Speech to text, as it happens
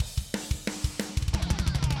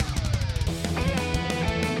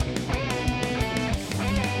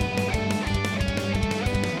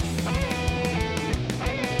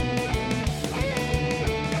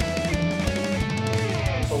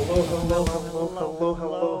hello, hello,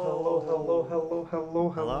 hello, hello, hello, hello, hello,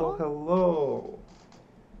 hello, Hello? hello,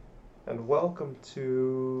 and welcome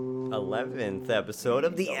 11th to episode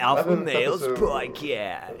of the the Alpha 11th Males episode of the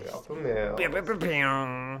Podcast. Alpha Pew, pew, Males. pew,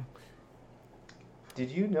 pew.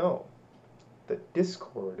 Did you know that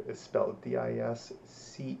Discord is spelled Dischord?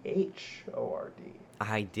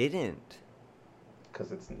 I didn't.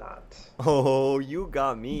 Because it's not. Oh, you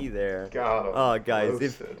got me there. Got him. Guys,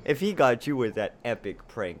 if Roasted. if he got you with that epic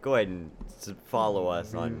prank, go ahead and follow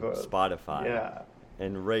us on Leave us. Spotify Yeah.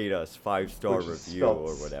 and rate us 5-star Which is review spelled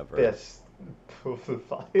or whatever. Fist.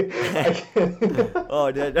 I can't. Oh,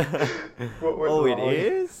 did What went oh, it wrong?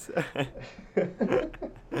 is?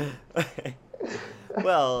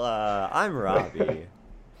 Well, I'm Robbie,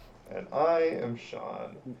 And I am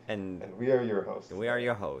Sean, and and we are your hosts. we are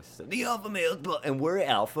your hosts, the Alpha Males, and we're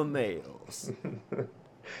Alpha Males.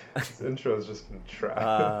 This intro has just been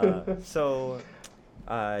trash.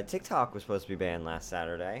 TikTok was supposed to be banned last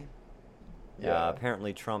Saturday. Yeah.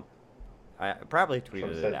 Apparently Trump, I probably tweeted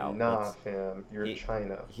Trump it said, out. "Nah, Let's- fam, you're he-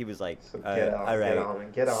 China. He was like, So get out, all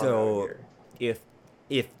right. get on out So of here."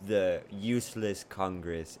 if the useless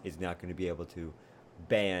Congress is not going to be able to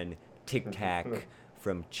ban TikTok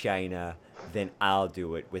from China, then I'll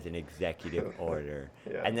do it with an executive order.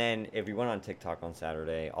 Yeah. And then if you went on TikTok on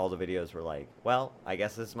Saturday, all the videos were like, well, I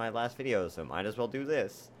guess this is my last video, so might as well do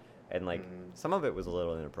this. And like, some of it was a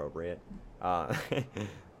little inappropriate. And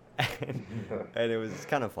it was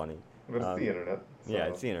kind of funny. But it's the internet. So. Yeah,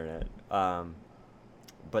 it's the internet.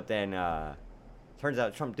 But then turns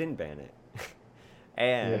out Trump didn't ban it.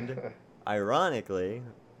 And Yeah. ironically,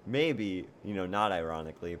 maybe, not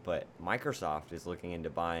ironically, but Microsoft is looking into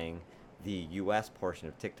buying the US portion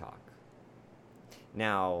of TikTok.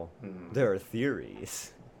 Now, there are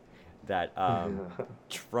theories that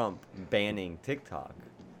Trump banning TikTok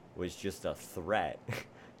was just a threat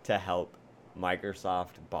to help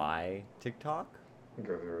Microsoft buy TikTok.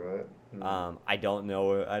 Go through it. I don't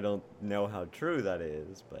know how true that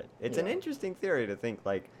is, but it's an Yeah. interesting theory to think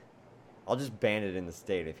like, I'll just ban it in the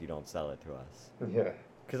state if you don't sell it to us. Yeah.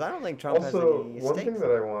 Because I don't think Trump Also, has any one stake. thing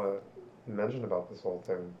that I want to mention about this whole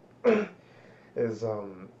thing is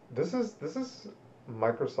this is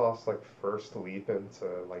Microsoft's like first leap into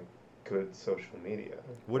like good social media.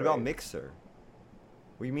 What about right? Mixer?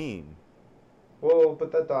 What do you mean? Well,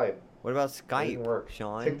 but that died. What about It didn't Skype, work.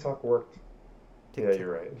 Sean? TikTok worked. Yeah, TikTok-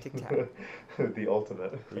 you're right. TikTok. The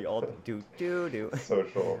ultimate. We all do.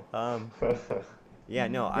 Social. Yeah,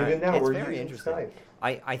 no, Even now it's we're very using interesting. Skype.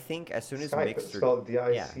 I think as soon as Skype, Mixer... spelled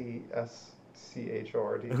Yeah.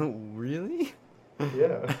 Dischord. Really?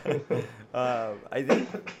 Yeah. I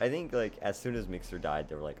think like as soon as Mixer died,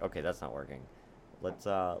 they were like, okay, that's not working. Let's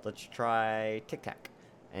try TikTok,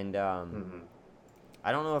 and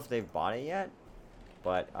I don't know if they've bought it yet,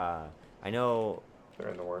 but I know. They're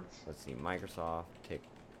in the works. Let's see, Microsoft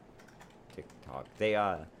TikTok.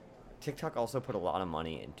 TikTok also put a lot of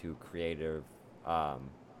money into creative, or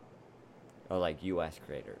like U.S.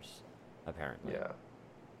 creators, apparently.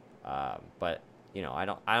 Yeah. But I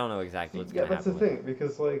don't know exactly what's Yeah, gonna that's the happen. thing,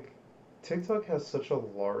 because like TikTok has such a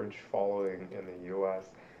large following in the US.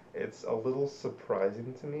 It's a little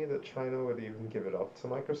surprising to me that China would even give it up to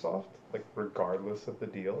Microsoft, like regardless of the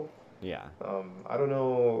deal. Yeah. I don't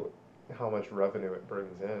know how much revenue it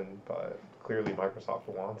brings in, but clearly Microsoft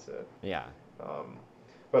wants it. Yeah.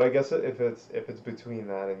 But I guess if it's between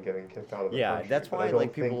that and getting kicked out of the Yeah, country, that's but why I don't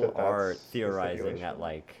like think people that are that's the theorizing that stipulation.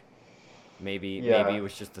 like maybe Yeah. it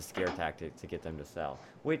was just a scare tactic to get them to sell,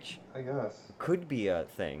 which I guess. could be a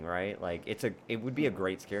thing, right? Like it would be a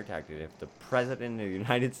great scare tactic if the president of the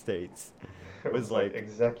United States It was like,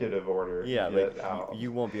 executive order. yeah, get like out.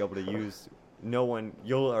 you won't be able to use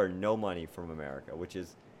you'll earn no money from America, which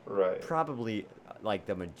is Right. probably like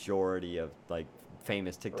the majority of like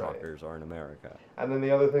famous TikTokers are in America. And then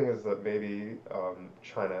the other thing is that maybe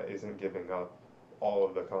China isn't giving up all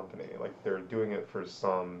of the company. Like they're doing it for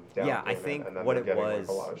some down Yeah, I payment, think and then what they're it getting was,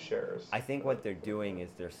 like a lot of shares. I think what they're doing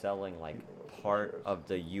is they're selling like part of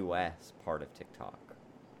the US part of TikTok.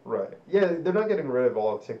 Right. Yeah, they're not getting rid of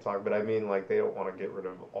all of TikTok, but I mean like they don't want to get rid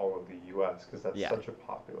of all of the U.S. because that's Yeah. such a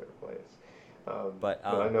popular place. But,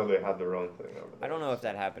 I know they had their own thing over there. I don't know if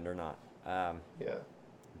that happened or not. Yeah.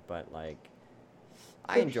 But like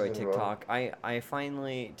I enjoy interesting, bro. TikTok. I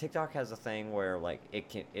finally TikTok has a thing where like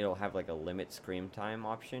it'll have like a limit screen time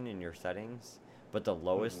option in your settings, but the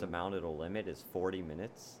lowest amount it'll limit is 40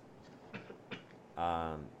 minutes.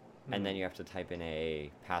 And then you have to type in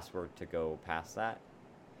a password to go past that.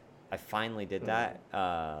 I finally did that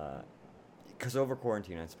because over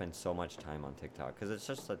quarantine I spend so much time on TikTok because it's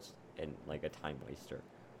just such a time waster.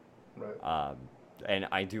 Right. And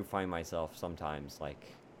I do find myself sometimes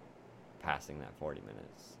like passing that 40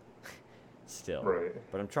 minutes still. Right.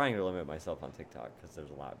 But I'm trying to limit myself on TikTok because there's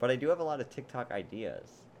a lot. But I do have a lot of TikTok ideas.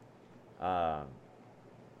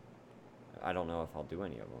 I don't know if I'll do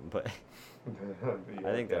any of them, but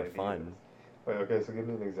I think they're fun. Wait, okay, so give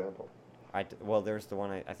me an example. Well, there's the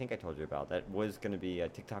one I think I told you about. That was going to be a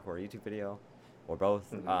TikTok or a YouTube video, or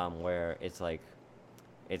both, where it's like,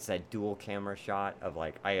 it's that dual camera shot of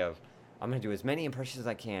like, I'm going to do as many impressions as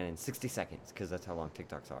I can in 60 seconds, because that's how long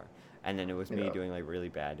TikToks are. And then it was me doing like really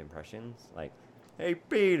bad impressions, like, hey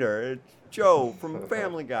Peter, it's Joe from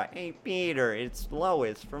Family Guy. Hey Peter, it's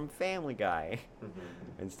Lois from Family Guy.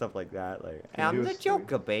 And stuff like that. Like, I'm the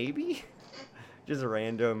Joker, baby. Just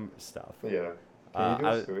random stuff. Yeah. Can you do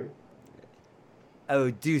a Stewie?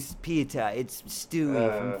 Oh, Deuce Peter, it's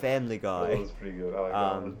Stewie from Family Guy. That was pretty good. I like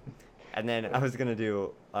that one. And then I was gonna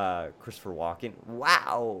do Christopher Walken.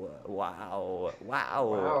 Wow.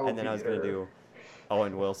 And then I was gonna do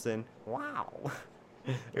Owen Wilson. Wow.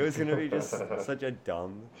 It was gonna be just such a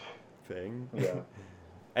dumb thing. Yeah.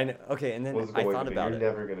 And and then I thought about it. You're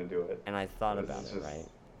never gonna do it. And I thought about it, right?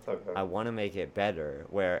 Okay. I want to make it better,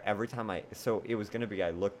 where every time so it was gonna be I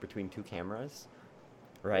look between two cameras,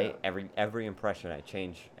 right? Yeah. Every impression I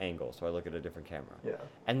change angle, so I look at a different camera. Yeah.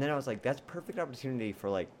 And then I was like, that's perfect opportunity for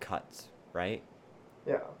like cuts, right?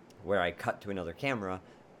 Yeah. Where I cut to another camera,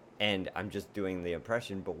 and I'm just doing the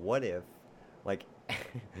impression. But what if, like,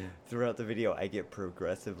 throughout the video, I get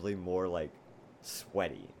progressively more like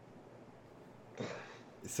sweaty.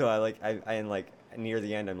 So I near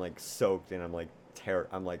the end, I'm like soaked and I'm like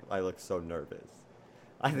I look so nervous.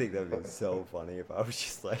 I think that would be so funny if I was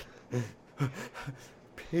just like,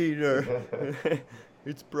 Peter,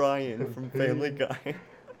 it's Brian from Family Guy.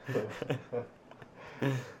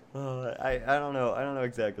 I don't know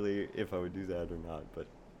exactly if I would do that or not, but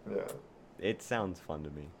yeah, it sounds fun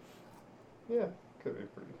to me. Yeah, could be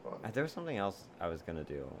pretty fun. There was something else I was gonna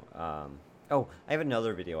do. I have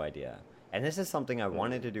another video idea. And this is something I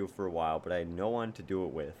wanted to do for a while, but I had no one to do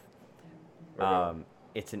it with. Okay.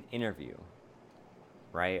 It's an interview,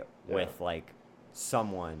 right? Yeah. With, like,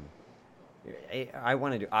 someone. I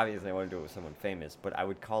want to do it with someone famous, but I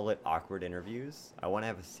would call it Awkward Interviews. I want to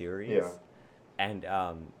have a series. Yeah. And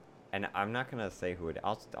I'm not going to say who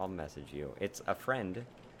I'll message you. It's a friend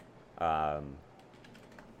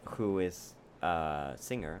who is a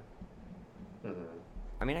singer. Mm-hmm.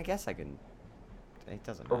 I mean, I guess I can... It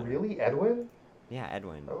doesn't matter. Oh, really? Edwin? Yeah,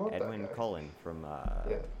 Edwin. I love Edwin that guy. Cullen from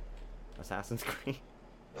Assassin's Creed.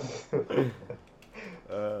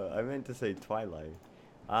 I meant to say Twilight.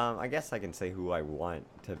 I guess I can say who I want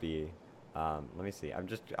to be. Let me see.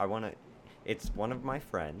 It's one of my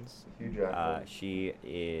friends. Hugh Jackman. She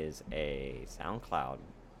is a SoundCloud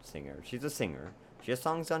singer. She's a singer. She has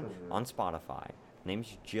songs on Spotify. Her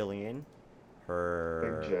name's Jillian.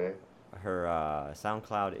 Big J. Her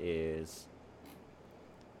SoundCloud is...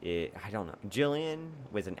 I don't know. Jillian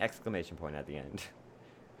with an exclamation point at the end.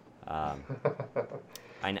 I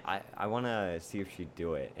want to see if she'd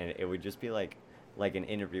do it, and it would just be like an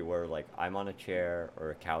interview where like I'm on a chair or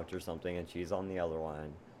a couch or something, and she's on the other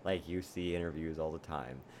one. Like you see interviews all the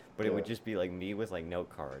time, but it would just be like me with like note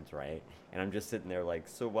cards, right? And I'm just sitting there like,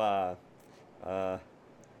 so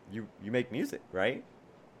you make music, right?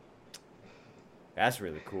 That's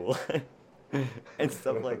really cool. And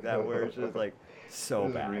stuff like that, where it's just like so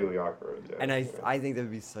This bad. is really awkward. Yeah. And I think that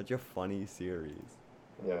would be such a funny series.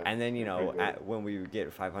 Yeah. And then when we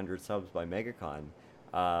get 500 subs by MegaCon,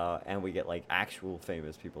 and we get like actual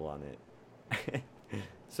famous people on it.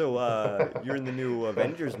 So you're in the new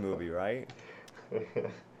Avengers movie, right?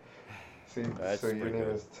 See, That's so your pretty name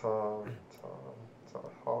good. is Tom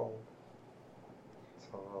Holland.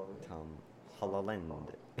 Tom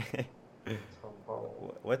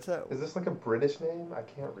Holland. What's that? Is this like a British name? I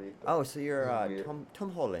can't read that. Oh, so you're This is weird.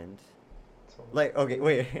 Tom Holland. Tom- Like, okay,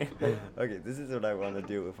 wait. Okay, this is what I want to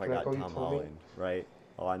do if I Can I got call you Tom Tommy? Holland, right?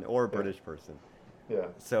 Or a British person. Yeah.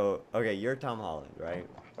 So, okay, you're Tom Holland, right?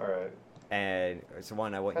 All right. And so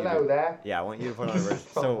I want you Hello to... there. Yeah, I want you to put on a verse.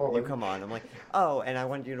 Tom So you Holland. come on. I'm like, oh, and I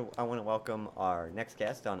want to welcome our next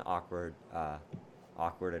guest on Awkward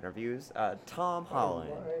Interviews, Tom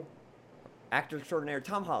Holland. Alright. Actor extraordinaire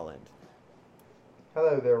Tom Holland.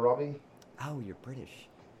 Hello there, Robbie. Oh, you're British.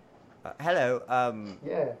 Hello,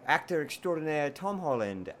 Yeah. actor extraordinaire Tom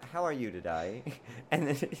Holland. How are you today? And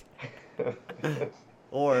then,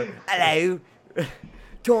 or hello,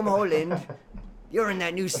 Tom Holland. You're in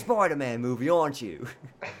that new Spider-Man movie, aren't you?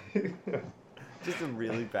 Just a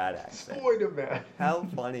really bad accent. Spider-Man. How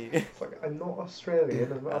funny. It's like, I'm not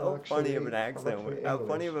Australian. I'm How actually, funny of an I'm accent. actually How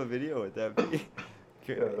funny English. of a video would that be?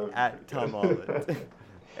 Yeah, that'd be At pretty Tom good. Holland.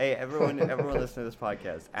 Hey, everyone listening to this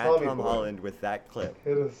podcast, at Tommy Tom boy. Holland with that clip.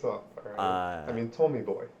 Hit us up, alright? I mean, Tommy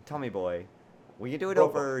boy. Tommy boy, will you do it Bubba.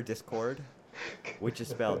 over Discord, which is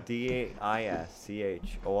spelled Discord,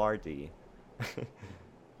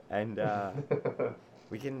 and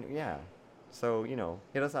we can, yeah. So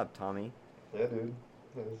hit us up, Tommy. Yeah, dude.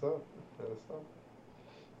 Hit us up. Hit us up.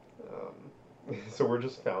 So we're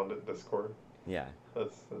just found at Discord. Yeah.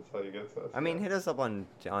 That's how you get to us. I mean, hit us up on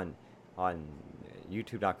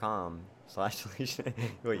YouTube.com/Legion.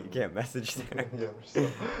 Wait, you can't message there. Yeah, we're still.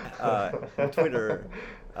 Twitter,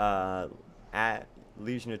 at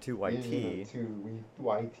Legion of 2YT.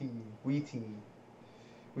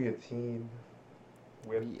 We a team.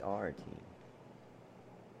 We are a team.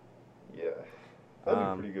 Yeah. That'd be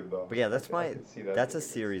pretty good though. But yeah, that's I could see that that's a being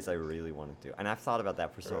good. series I really want to do, and I've thought about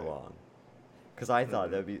that for so Right. long. Because I thought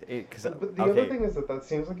that'd be But the other thing is that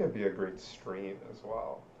seems like it'd be a great stream as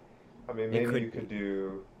well. I mean, maybe you could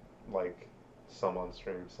do like some on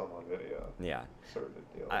stream, some on video. Yeah. Sort of a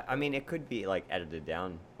deal. I mean, it could be like edited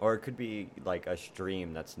down, or it could be like a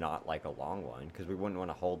stream that's not like a long one, because we wouldn't want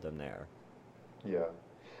to hold them there. Yeah.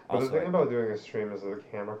 But Also, the thing about doing a stream is that the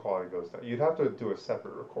camera quality goes down. You'd have to do a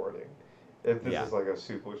separate recording if this Yeah. is like a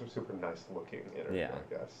super nice looking interview, Yeah. I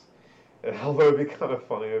guess. And although it'd be kind of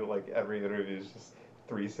funny if like every interview is just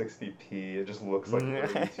 360p, it just looks like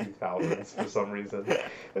early 2000s for some reason.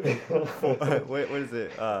 what is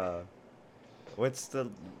it? What's the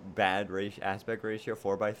bad aspect ratio?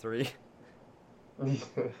 4:3. No,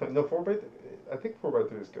 I think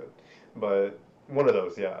 4:3 is good, but one of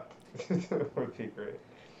those, yeah, would be great.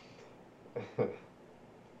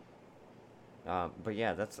 But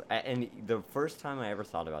yeah, and the first time I ever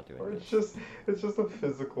thought about doing Or this. it's just a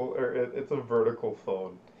physical, or it's a vertical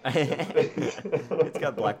phone. It's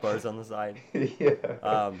got black bars on the side.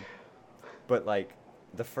 Yeah. But like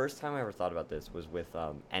the first time I ever thought about this was with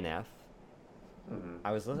NF. Mhm.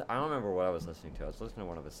 I don't remember what I was listening to. I was listening to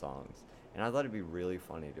one of his songs, and I thought it'd be really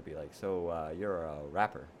funny to be like, "So you're a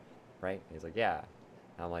rapper, right?" And he's like, "Yeah,"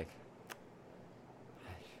 and I'm like,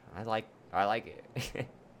 "I like it."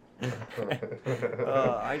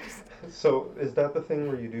 I just So is that the thing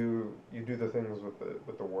where you do the things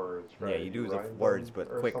with the words, right? yeah, you do the rhyme words, them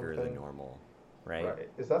but or quicker than something? normal, right? Right.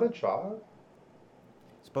 Is that a job?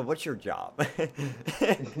 But what's your job? Yeah,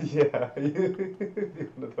 you're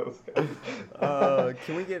one of those guys.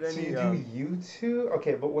 Can we get So any? you do YouTube?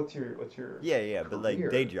 Okay, but what's your Yeah, but like career?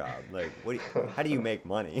 day job, like how do you make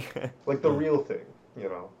money? Like the real thing, you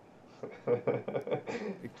know.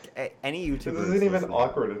 Any YouTuber. This isn't even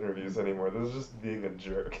awkward interviews anymore. This is just being a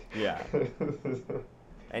jerk. Yeah.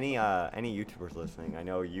 Any YouTubers listening, I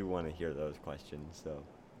know you want to hear those questions, so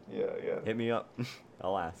Yeah. hit me up.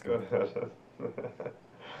 I'll ask. Go ahead.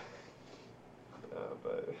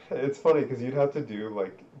 But it's funny because you'd have to do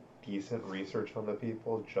like decent research on the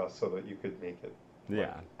people just so that you could make it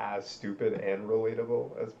Yeah. as stupid and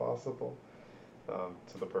relatable as possible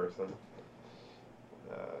to the person.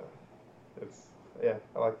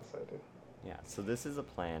 I like this idea. Yeah. So this is a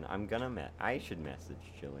plan. I should message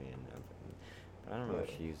Jillian, but I don't know if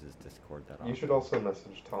she uses Discord that often. You should also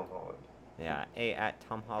message Tom Holland. Yeah. Hey, at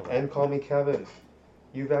Tom Holland. And call me Kevin.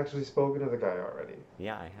 You've actually spoken to the guy already.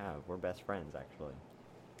 Yeah, I have. We're best friends, actually.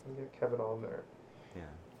 You get Kevin on there.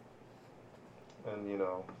 Yeah. And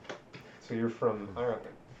so you're from Ireland.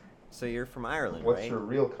 So you're from Ireland, What's right? your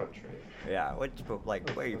real country? Yeah, where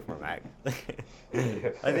are you from? I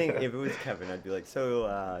think if it was Kevin, I'd be like,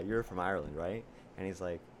 so you're from Ireland, right? And he's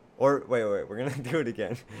like, or wait, we're gonna do it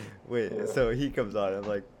again. Wait, Yeah. so he comes on, and I'm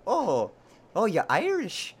like, oh, you're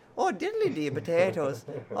Irish. Oh, diddly dee potatoes.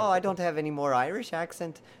 Oh, I don't have any more Irish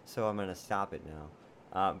accent, so I'm gonna stop it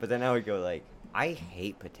now. But then I would go like, I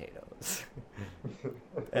hate potatoes.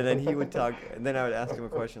 And then he would talk, and then I would ask him a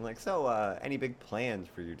question like, so, any big plans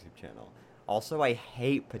for your YouTube channel? Also, I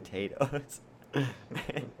hate potatoes.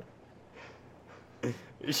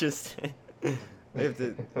 It's just, I have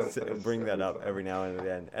to bring that up every now and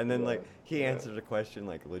then. And then, like, he answers a question,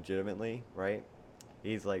 like, legitimately, right?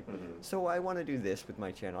 He's like, so I want to do this with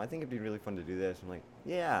my channel. I think it'd be really fun to do this. I'm like,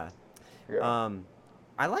 yeah.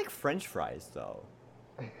 I like French fries, though.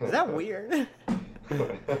 Is that weird?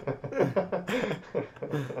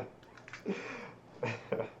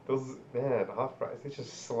 Those hot fries, they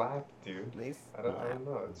just slap, dude. I don't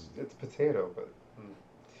know. It's potato, but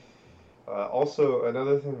also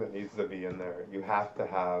another thing that needs to be in there, you have to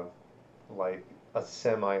have like a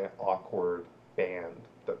semi-awkward band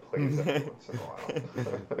that plays every once in a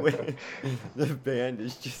while. Wait, the band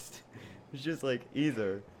is just like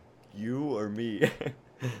either you or me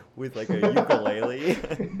with like a ukulele.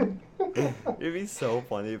 It'd be so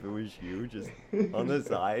funny if it was you just on the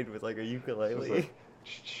side with like a ukulele.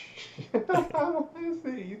 Why is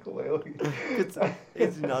the ukulele?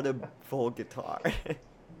 It's not a full guitar.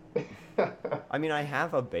 I mean, I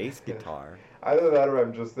have a bass guitar. Either that or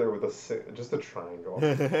I'm just there with just a triangle.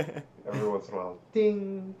 Every once in a while,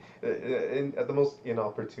 ding. At the most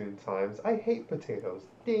inopportune times, I hate potatoes.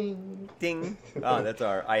 Ding. Ding. Oh, that's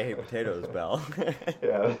our I hate potatoes bell.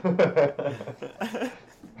 Yeah.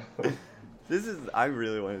 I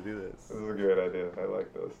really want to do this. This is a great idea. I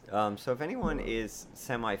like this. So if anyone is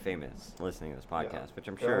semi-famous listening to this podcast, which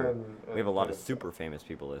I'm sure we have a lot of super famous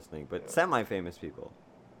people listening, but semi-famous people,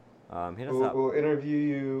 hit us up. We'll interview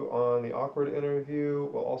you on the Awkward Interview.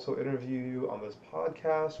 We'll also interview you on this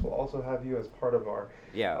podcast. We'll also have you as part of our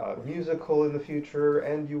musical in the future,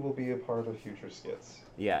 and you will be a part of future skits.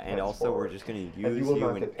 Yeah, and also we're just going to use you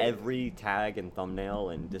in every tag and thumbnail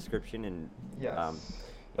and description and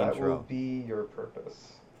that intro. will be your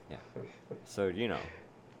purpose. Yeah. So,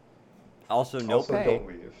 also no pay. Don't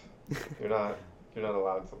leave. You're not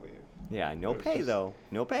allowed to leave. Yeah, no pay though.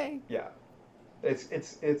 No pay. Yeah. It's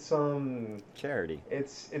charity.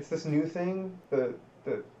 It's this new thing that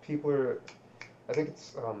people are, I think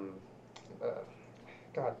it's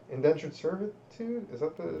indentured servitude? Is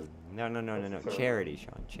that the No. Charity,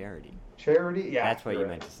 Sean. Charity. Charity? Yeah. That's what you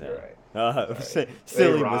meant to say. You're right.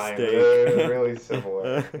 Silly mistake. They're really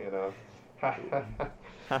similar,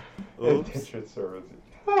 Oops. Indentured servitude.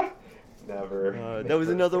 Never. That was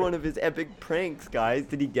another one of his epic pranks, guys.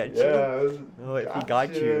 Did he get you? Yeah. If he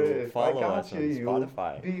got you, follow us on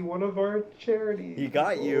Spotify. Be one of our charities. He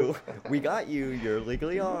got you. We got you. You're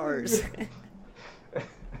legally ours.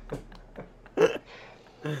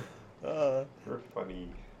 We're funny.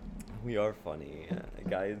 We are funny.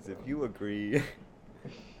 Guys, if you agree.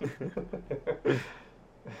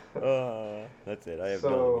 That's it. I have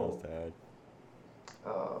nothing else to add.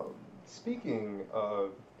 Speaking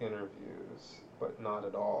of interviews, but not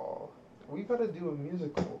at all, we gotta do a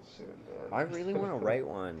musical soon, man. I really want to write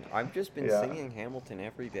one. I've just been singing Hamilton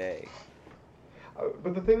every day.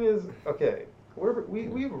 But the thing is, okay,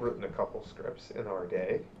 we've written a couple scripts in our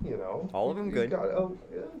day, All of them good. We've got a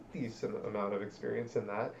decent amount of experience in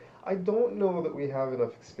that. I don't know that we have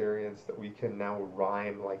enough experience that we can now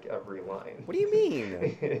rhyme like every line. What do you mean?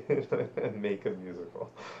 And make a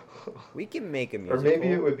musical. We can make a musical. Or maybe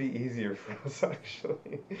it would be easier for us,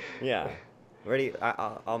 actually. Yeah. Ready?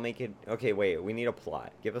 I'll make it. Okay, wait. We need a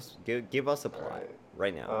plot. Give us a plot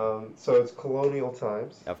right now. So it's colonial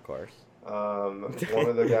times. Of course. One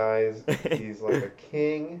of the guys, he's like a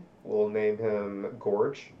king. We'll name him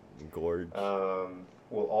Gorge. Gorge.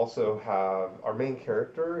 We'll also have our main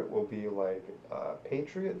character will be like a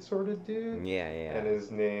patriot sort of dude. Yeah. And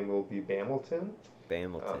his name will be Bamilton.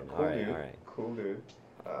 Bamilton. Cool all dude. right. Cool dude.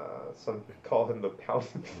 Some call him the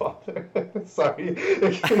Pounding Father. Sorry,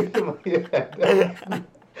 it came to my head.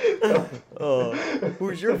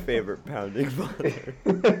 Who's your favorite Pounding Father?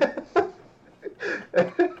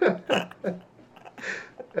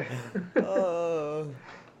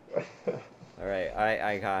 All right,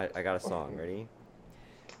 I got a song. Ready?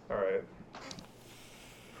 All right.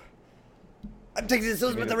 I'm Texas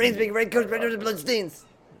Hills, but the rain's being red coats, red bloodstains.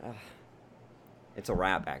 It's a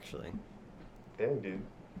rap, actually. Damn, dude,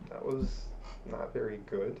 that was not very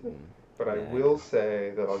good. But I will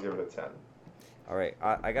say that I'll give it a 10. All right,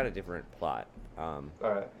 I got a different plot. All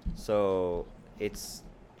right. So it's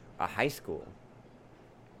a high school,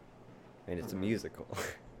 and it's a musical.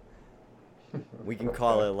 We can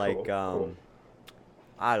call it like cool.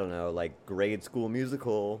 I don't know, like grade school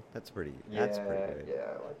musical. That's pretty good. Yeah,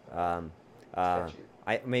 I like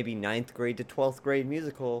that. Maybe 9th grade to 12th grade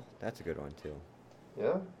musical. That's a good one too.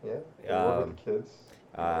 Yeah. What the kids?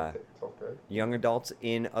 12th grade. Young adults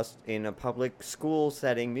in a public school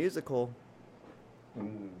setting musical.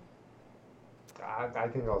 I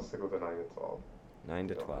think I'll stick with the 9 to 12. 9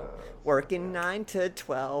 to 12. Working 9 to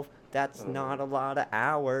 12. That's not a lot of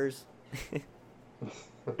hours.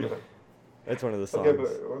 That's one of the songs. Okay, but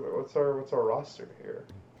what's our roster here?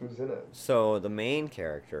 Who's in it? So the main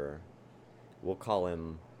character, we'll call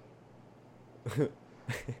him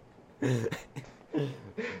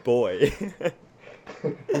Boy.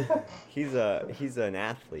 He's an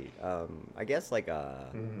athlete. I guess like a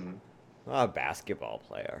basketball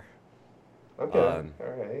player. Okay. All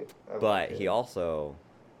right. But he also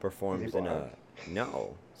performs in a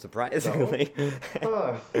surprisingly.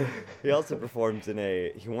 No? He also performs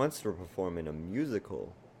he wants to perform in a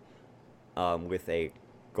musical with a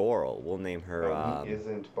girl. We'll name her he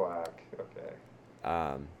isn't black. Okay.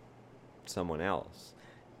 Someone else.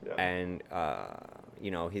 Yeah. and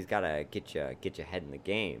he's gotta get your head in the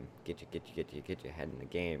game, get your head in the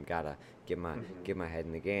game. Gotta Hmm. get my head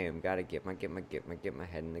in the game. Gotta get my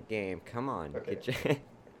head in the game. Come on, Okay. get your.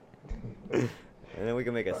 And then we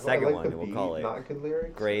can make a I second like one, the and we'll call beat, it not good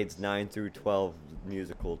lyrics. Grades 9 through 12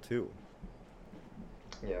 Musical 2.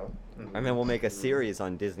 Yeah. And Hmm. then we'll make a Hmm. series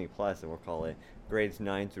on Disney Plus, and we'll call it Grades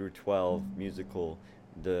 9 through 12 Musical,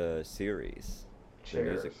 the series, the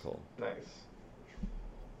Chairs. musical. Nice.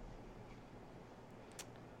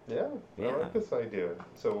 Yeah, I Yeah, like this idea.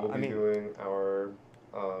 So we'll I be mean, doing our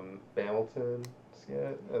Hamilton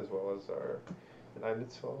skit as well as our 9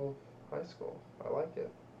 to 12 high school. I like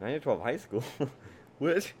it. 9 to 12 high school.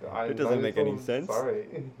 What? It 9 doesn't to make any 12, sense. sorry,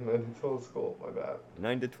 9 to 12 school, my bad.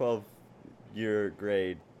 9 to 12 year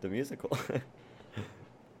grade, the musical.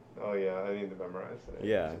 Oh yeah, I need to memorize it.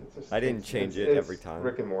 Yeah, It's just I didn't change it every it's time.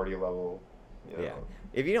 Rick and Morty level, you Yeah, know.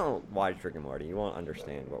 if you don't watch Rick and Morty, you won't Yeah,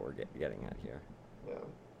 understand what we're getting at here. yeah.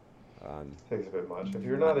 Um, Takes a bit much. If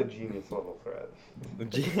you're I, not a genius level threat.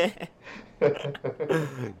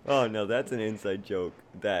 oh no, that's an inside joke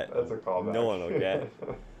that That's a no callback. one will get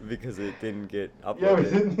because it didn't get Yeah, we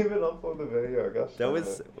uploaded. didn't even upload the video. Gosh That darn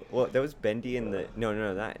was it. that was Bendy in Yeah. the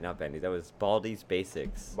no, not Bendy. That was Baldy's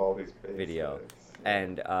Basics Baldi's video. Basics. Yeah.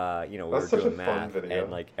 And we That's were such a doing fun math, and video.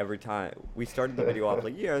 like every time we started the video off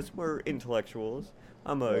like, yes, we're intellectuals.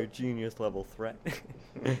 I'm a Yep. genius level threat.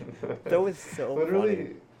 That was so funny.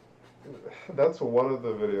 Literally, that's one of the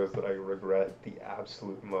videos that I regret the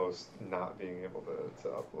absolute most not being able to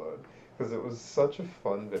upload because it was such a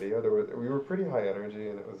fun video. We were pretty high energy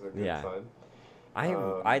and it was a good Yeah, time.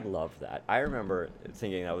 I love that. I remember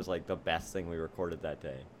thinking that was like the best thing we recorded that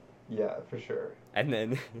day. Yeah, for sure. And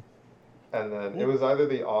then, And then it was either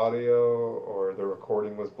the audio or the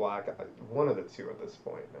recording was black. One of the two at this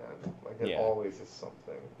point, man. Like it yeah, always is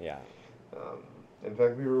something. yeah. Um, in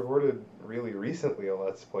fact, we recorded really recently a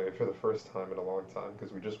Let's Play for the first time in a long time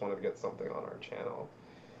because we just wanted to get something on our channel.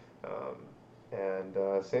 Um,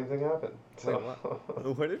 and same thing happened. Wait, So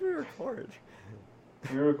what? What did we record?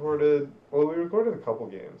 we recorded a couple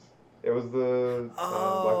games. It was the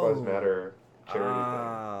Black Lives Oh, Matter charity thing.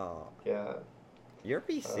 oh. Yeah. Your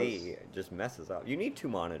S- PC just messes up. You need two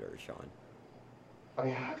monitors, Sean. I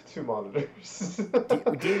have two monitors.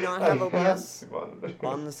 Do you not I have have OBS two monitors.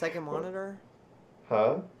 on the second What? monitor?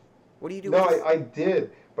 Huh? What do you do No, with this? I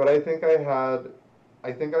did, but I think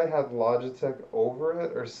I had Logitech over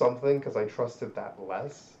it or something because I trusted that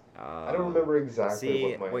less. I don't Oh. remember exactly See,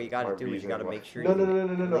 what my what you my gotta do is you reasoning gotta was. make sure you No, no, can no,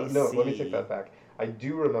 no, no, at no, least no. Let me take see. that back. I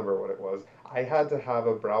do remember what it was. I had to have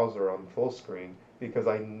a browser on full screen because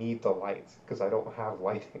I need the light because I don't have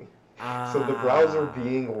lighting. So the browser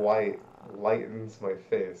being white Ah. lightens my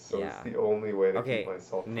face, so it's Yeah. the only way to keep Okay,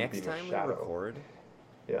 myself from next being a time we shadow. record,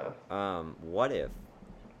 Yeah. what if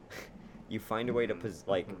you find a way to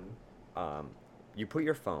Hmm. um, you put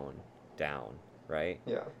your phone down, right?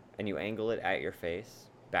 Yeah. And you angle it at your face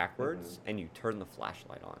Hmm. backwards, and you turn the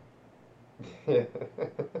flashlight on. Yeah.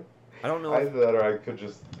 I don't know if Either that or I could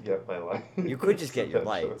just get my lights you could just get your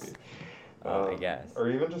eventually. lights, I guess. Or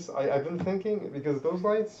even just, I've been thinking, because those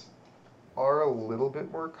lights are a little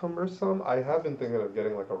bit more cumbersome, I have been thinking of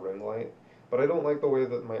getting like a ring light, but I don't like the way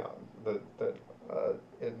that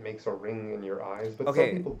it makes a ring in your eyes, but some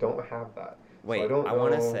Okay, people don't have that. So I wait, don't I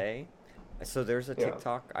want to know. say, so there's a Yeah,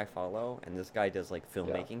 TikTok I follow, and this guy does like yeah.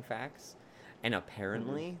 filmmaking facts, and Hmm.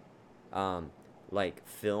 apparently, um, like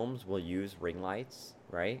films will use ring lights,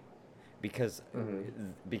 right? Because Hmm.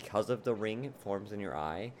 because of the ring it forms in your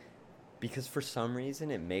eye, because for some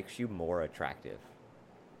reason it makes you more attractive.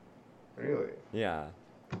 Really? Yeah.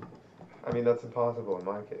 I mean, that's impossible in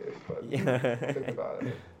my case, but think Yeah. about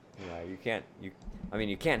it. Yeah, I mean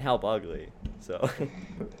you can't help ugly. So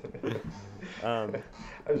um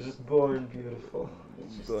I was just born beautiful.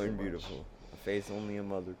 It's just too born much. beautiful. A face only a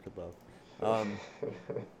mother could love.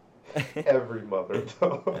 Every mother,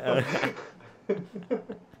 though.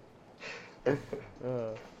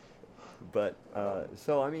 Uh, but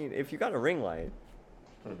so I mean if you got a ring light,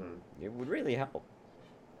 Mhm. it would really help.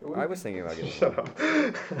 I Ooh, was thinking about getting shut one.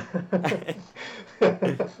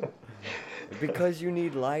 up. Because you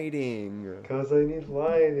need lighting. Because I need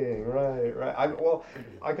lighting, right, right. Well,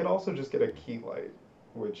 I could also just get a key light,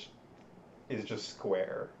 which is just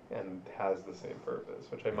square and has the same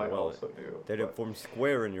purpose, which I might Well, also do. then it But forms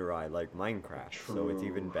square in your eye like Minecraft, so it's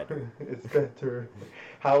even true, better. it's better.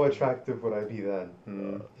 How attractive would I be then? Uh,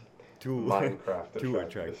 Hmm. too Minecraft too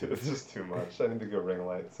attractive. It's attractive. just too much. I need to go ring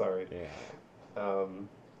light. Sorry. Yeah. Um,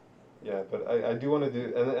 yeah, but I do want to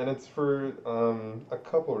do, and it's for a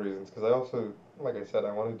couple reasons, because I also, like I said,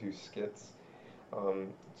 I want to do skits,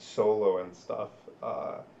 solo and stuff,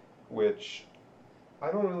 which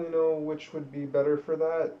I don't really know which would be better for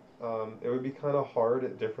that. It would be kind of hard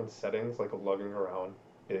at different settings, like lugging around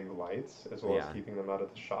big lights as well as Yeah. keeping them out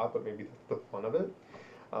of the shot, but maybe that's the fun of it.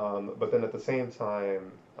 But then at the same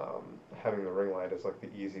time, having the ring light is like the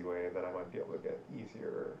easy way, and then I might be able to get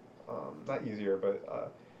easier, not easier,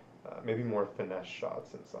 but maybe more finesse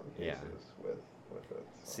shots in some Yeah. cases with it.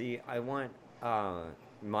 So. See, I want uh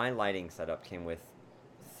my lighting setup came with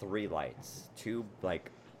three lights, two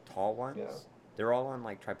like tall Yeah, ones. They're all on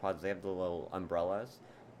like tripods. They have the little umbrellas,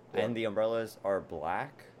 yeah, and the umbrellas are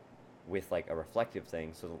black with like a reflective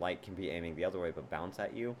thing, so the light can be aiming the other way but bounce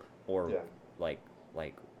at you, or yeah. like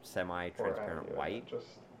like Or at semi-transparent you, and white. it just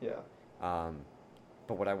yeah. Um,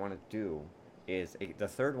 but what I want to do is the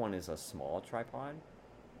third one is a small tripod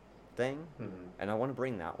thing, Mm-hmm. and I want to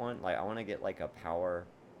bring that one. Like I want to get like a power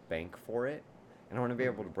bank for it, and I want to be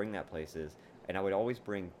able Mm-hmm. to bring that places. And I would always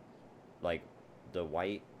bring like the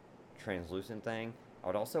white translucent thing. I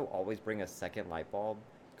would also always bring a second light bulb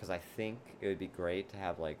because I think it would be great to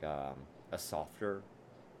have like a softer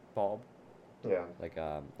bulb, Yeah, like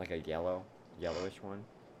a yellowish one,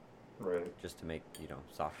 right. just to make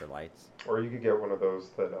softer lights. Or you could get one of those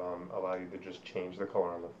that allow you to just change the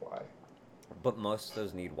color on the fly. But most of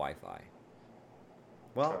those need Wi-Fi.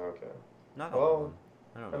 Well, Oh, okay. not all of Well, them.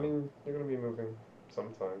 I don't I know. mean, you're gonna be moving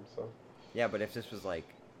sometime, so. Yeah, but if this was like,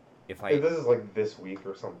 if I If this is like this week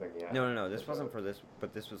or something, yeah. no, this I get wasn't it. for this,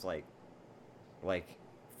 but this was like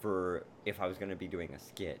for if I was gonna be doing a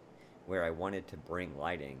skit where I wanted to bring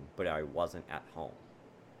lighting, but I wasn't at home.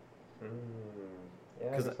 Mm, yeah, I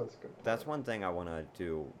Because guess that's a good that's point. one thing I want to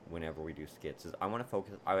do whenever we do skits is I want to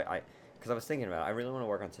focus. Because I was thinking about it, I really want to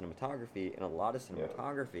work on cinematography, and a lot of Yeah,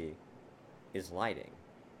 cinematography is lighting,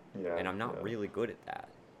 yeah, and I'm not yeah, really good at that,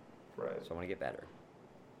 right. so I want to get better.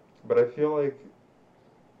 But I feel like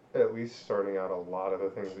at least starting out, a lot of the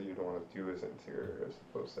things that you'd want to do is interior as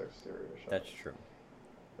opposed to exterior That's shots. true.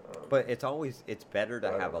 Um, But it's better to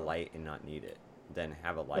but I have don't a know. light and not need it than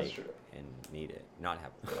have a That's light true. and need it, not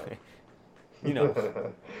Yeah. have. you know,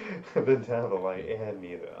 Then to have the light and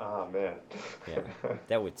need it. Ah, man. yeah,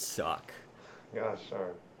 that would suck. Gosh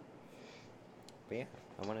darn. But yeah,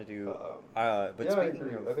 I want to do. Um, But yeah, I speaking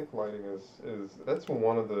agree. of, I think lighting is that's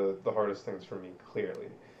one of the hardest things for me, clearly.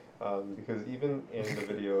 Because even in the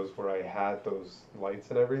videos where I had those lights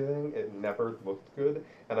and everything, it never looked good.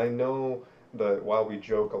 And I know that while we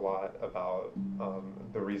joke a lot about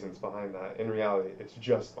the reasons behind that, in reality, it's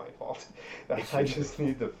just my fault. it's I your, just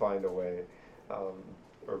need to find a way, um,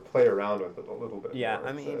 or play around with it a little bit yeah,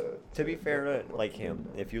 I more mean, to be to fair make them to look like him,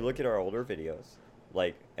 more. if you look at our older videos,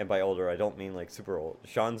 like, and by older I don't mean like super old.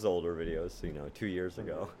 Sean's older videos, so 2 years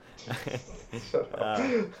ago. Shut up. uh,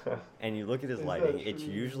 and you look at his Is lighting, that it's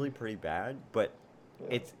true? usually pretty bad, but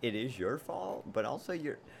Yeah. it is your fault, but also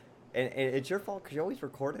and it's your fault because you always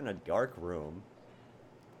record in a dark room,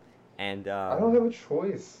 and I don't have a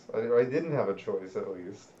choice. I didn't have a choice, at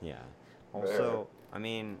least. yeah. There. Also, I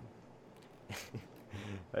mean,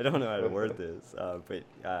 I don't know how to word this, but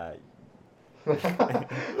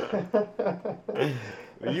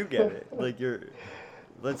you get it. Like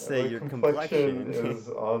let's say My your complexion complexion is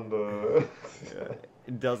on the.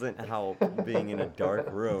 it doesn't help being in a dark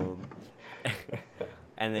room,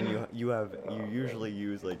 and then you Oh, man. usually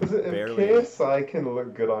use like Listen, if barely. KSI can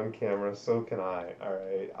look good on camera, so can I. All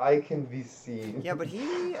right, I can be seen. Yeah, but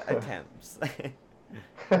he attempts.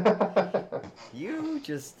 You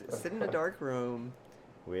just sit in a dark room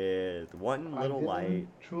with one I little light.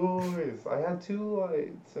 didn't choice. I had two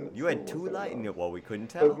lights, and it You still had two wasn't light. enough. Well, we couldn't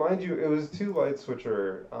But tell. mind you, it was two lights which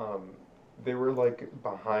are, they were like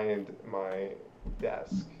behind my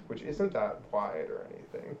desk, which isn't that wide or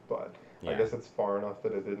anything, but I Yeah. guess it's far enough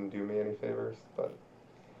that it didn't do me any favors. But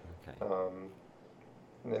Okay.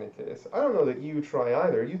 in any case, I don't know that you try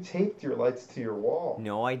either. You taped your lights to your wall.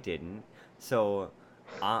 No, I didn't. So,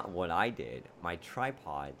 what I did, my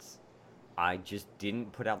tripods, I just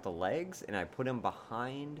didn't put out the legs, and I put them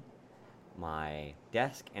behind my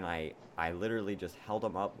desk, and I literally just held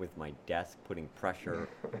them up with my desk, putting pressure,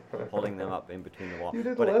 holding them up in between the wall. You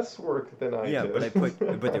did But less work than I yeah, did.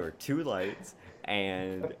 but there were two lights,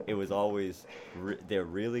 and it was always they're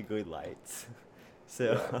really good lights,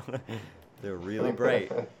 so Yeah. they're really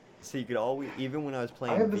bright. So you could always, even when I was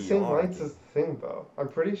I playing have the same VR, lights as the thing, though. I'm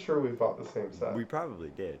pretty sure we bought the same set. we probably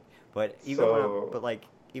did. But So,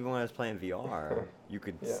 even when I was playing VR, you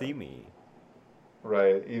could yeah, see me.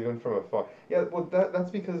 right. Even from afar. Yeah, well,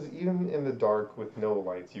 that's because even in the dark with no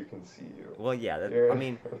lights, you can see you. Well, yeah, I You're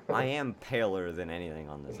mean, I am paler than anything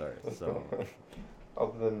on this earth, so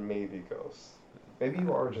other than maybe ghosts. Maybe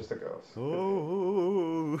you are just a ghost. Could be.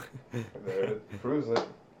 Ooh. There it proves it.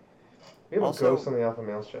 We have a ghost Also, on the Alpha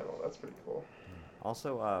Males channel. That's pretty cool.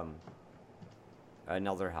 also,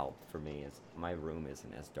 another help for me is my room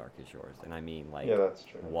isn't as dark as yours, and I mean Yeah, like that's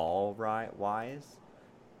true. wise.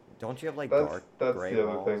 Don't you have like That's dark that's gray the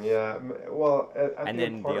other thing. walls? Yeah. Well, at And the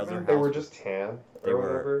then the other apartment they were house was just tan they or were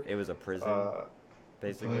whatever. it was a prison Uh,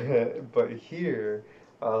 basically. but here,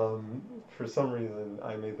 for some reason,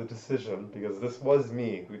 I made the decision because this was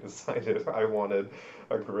me who decided I wanted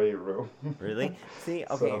a gray room. Really? See,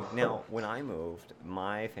 okay, So, now when I moved,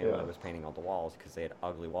 my family yeah, was painting all the walls because they had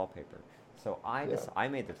ugly wallpaper. So yeah. I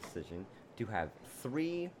made the decision to have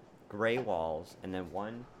three gray walls and then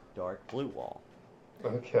one dark blue wall.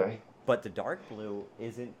 Okay. But the dark blue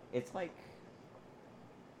isn't. It's like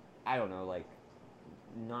I don't know, like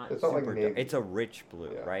not It's not like super dark. navy. It's a rich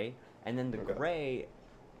blue, Yeah. right? And then the Okay. gray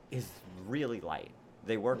is really light.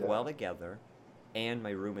 They work Yeah. well together, and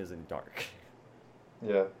my room isn't dark.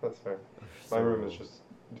 Yeah, that's fair. My room is So just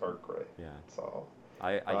dark gray. yeah, So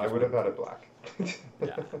I I just would have went had to it black.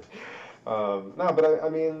 yeah. No, but I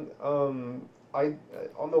mean, I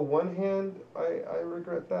on the one hand, I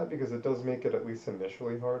regret that because it does make it at least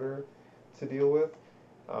initially harder to deal with.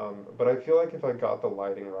 But I feel like if I got the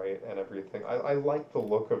lighting right and everything, I like the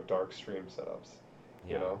look of dark stream setups,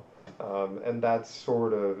 you Yeah, know? And that's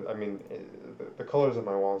sort of, I mean, the colors of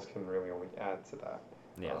my walls can really only add to that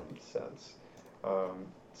yeah. sense.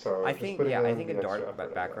 So just putting I in think a the extra dark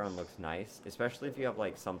effort, I background guess. looks nice, especially if you have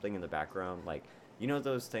like something in the background, like you know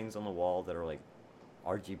those things on the wall that are like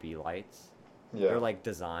RGB lights. Yeah. They're like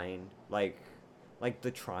designed like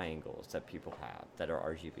the triangles that people have that are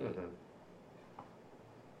RGB. Hmm.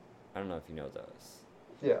 I don't know if you know those.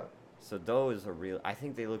 Yeah. So those are real. I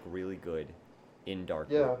think they look really good in dark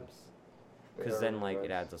Yeah. rooms, They because are then really like it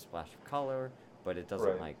nice. adds a splash of color, but it doesn't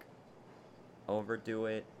Right. like overdo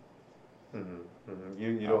it. You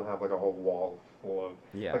Um, don't have like a whole wall full of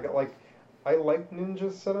yeah, like I like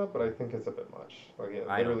Ninja's setup, but I think it's a bit much. Like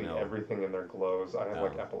I don't literally know. everything in there glows. I have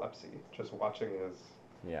like Um, epilepsy just watching his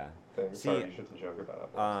yeah. thing. See, Sorry, you shouldn't joke about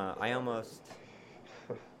epilepsy. That's I not very almost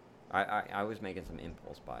good. I was making some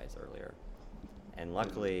impulse buys earlier, and Hmm.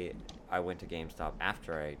 luckily I went to GameStop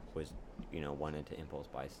after I was wanted to impulse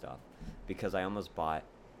buy stuff, because I almost bought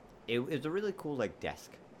it was a really cool like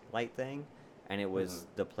desk light thing, and it Hmm. was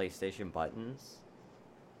the PlayStation buttons.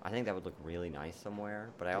 I think that would look really nice somewhere,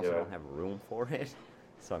 but I also Yeah. don't have room for it,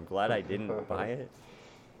 so I'm glad I didn't buy it.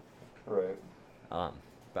 Right. Um,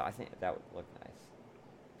 but I think that would look nice.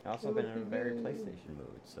 I also It been would in be a very good. PlayStation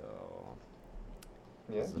mood, so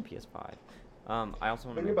Yeah. this is a PS5. I also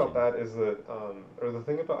The want to thing about mention, that is that, or the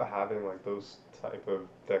thing about having like those type of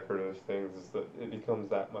decorative things is that it becomes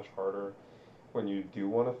that much harder when you do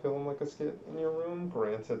want to film like a skit in your room.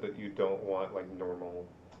 Granted that you don't want like normal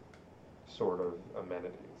sort of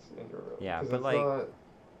amenities in your room yeah, because but it's like, not.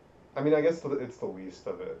 I mean, I guess it's the least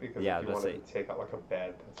of it because yeah, if I was you gonna wanted say, to take out like a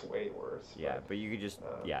bed, that's way worse. yeah, But but you could just, um,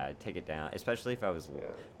 yeah, take it down. Especially if I was, yeah,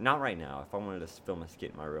 not right now. If I wanted to film a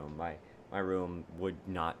skit in my room, my room would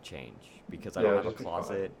not change because I yeah, don't it'd have a just be fine,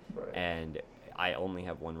 closet, right? and I only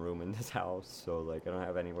have one room in this house, so like I don't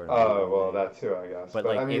have anywhere to move Oh, well, anything. that too, I guess. But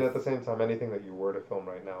But like I mean, if, at the same time, anything that you were to film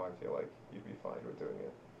right now, I feel like you'd be fine with doing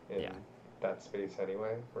it in yeah, that space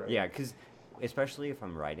anyway, right? yeah, because especially if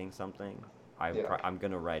I'm writing something, Yeah, I'm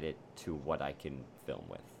gonna write it to what I can film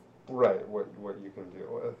with. right. What you can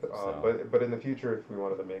deal with. So But in the future, if we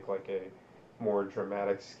wanted to make like a more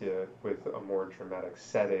dramatic skit with a more dramatic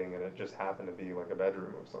setting, and it just happened to be like a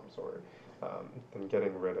bedroom of some sort, then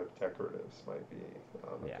getting rid of decoratives might be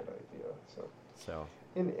a yeah, good idea. So so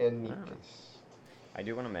in I any don't know. case, I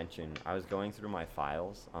do want to mention I was going through my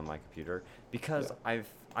files on my computer because yeah.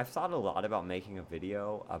 I've thought a lot about making a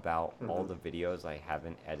video about all Hmm. the videos I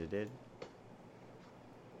haven't edited,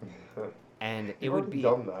 and it You've would already be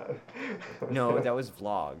done that. no, that was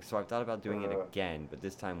vlog. So I've thought about doing it uh, again, but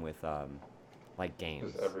this time with like just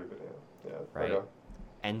games, every video. Yeah. right? Okay.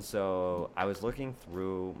 And so I was looking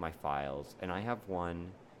through my files, and I have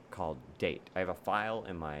one called date. I have a file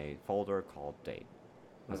in my folder called date.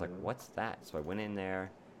 I was like, Hmm. what's that? So I went in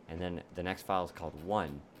there, and then the next file is called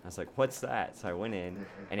one. I was like, what's that? So I went in,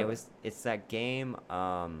 and it's that game,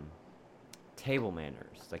 Table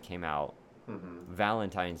Manners, that came out Hmm.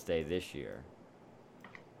 Valentine's Day this year.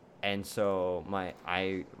 And so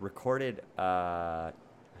I recorded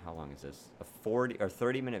how long is this? A 40 or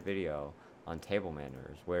 30-minute video on Table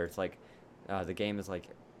Manners, where it's like the game is like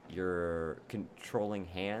you're controlling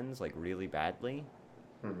hands like really badly.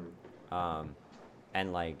 Hmm. Um,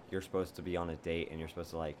 and like you're supposed to be on a date, and you're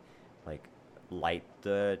supposed to like light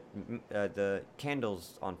the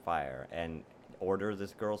candles on fire and order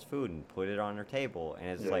this girl's food and put it on her table, and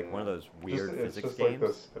it's Yeah, like one of yeah. those weird It's physics just like games.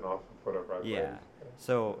 the spin-off of whatever I played. Yeah.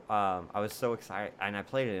 So I was so excited, and I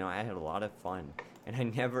played it, and I had a lot of fun, and I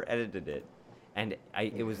never edited it, and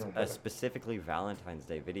it was a specifically Valentine's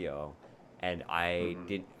Day video, and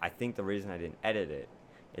Mhm. I think the reason I didn't edit it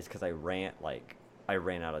is because I ran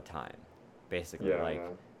out of time, basically. Yeah, Like yeah.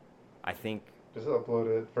 I think Just upload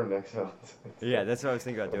it for next month. yeah, that's what I was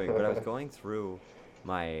thinking about doing. But I was going through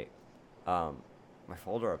my um my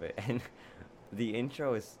folder of it, and the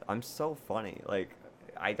intro is I'm so funny. Like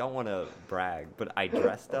I don't want to brag, but I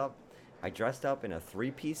dressed up in a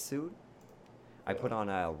three-piece suit. I put Yeah. on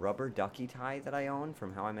a rubber ducky tie that I own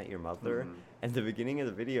from How I Met Your Mother, Mhm. and the beginning of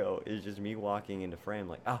the video is just me walking into frame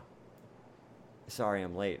like, "Oh, sorry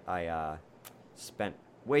I'm late. I spent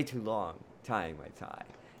way too long tying my tie."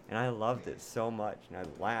 And I loved it so much, and I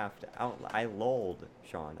laughed out. I lolled,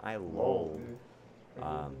 Sean. I Lol, lolled. dude.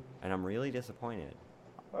 I And I'm really disappointed.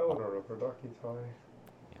 want Al- a rubber ducky tie.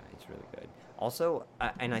 Yeah, it's really good. Also,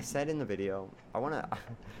 and I said in the video, I wanna,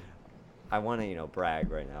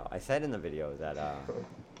 brag right now. I said in the video that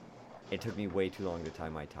it took me way too long to tie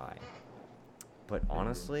my tie, but Mhm.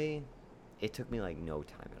 honestly, it took me like no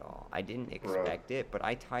time at all. I didn't Bro. expect it, but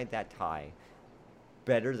I tied that tie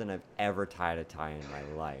better than I've ever tied a tie in my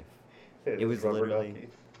life. It It is was rubber literally, ducky.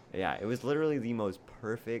 yeah, it was literally the most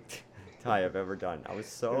perfect tie I've ever done. I was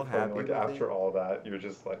so It's funny, happy like with it. after all that, you're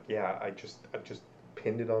just like, yeah, I just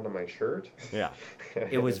pinned it onto my shirt, Yeah,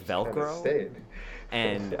 it and was it kind of Velcro, stayed.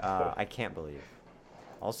 and I can't believe.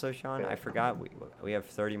 Also, Sean, I Yeah. forgot we have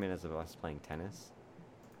 30 minutes of us playing tennis.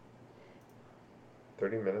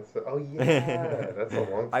 30 minutes. Oh yeah, that's a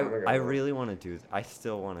long time I ago. really want to do. I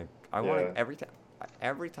still want to. I want Yeah. to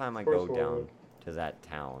every time I First go world. down to that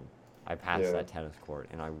town, I pass Yeah. that tennis court,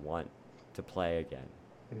 and I want to play again.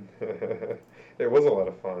 It was a lot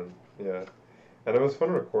of fun. Yeah. And it was fun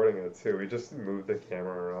recording it too. We just moved the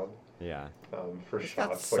camera around Yeah, for it's got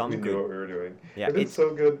shots, like we some knew good. what we were doing. Yeah, It did it's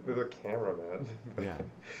so good with a camera, man. yeah,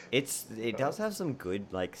 it Uh, does have some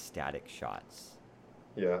good like static shots.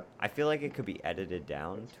 yeah, I feel like it could be edited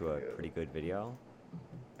down that's to a pretty good. pretty good video.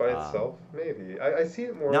 By Um, itself, maybe. I see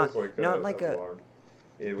it more not as like not a like a vlog.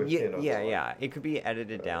 yeah Within a yeah vlog. yeah. It could be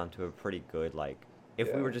edited Uh, down to a pretty good like if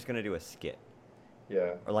we yeah, were just gonna do a skit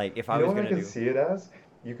yeah. or like if You I know was what I gonna could do see it as?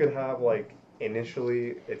 You could have like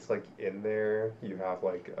initially it's like in there you have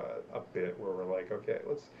like a bit where we're like, okay,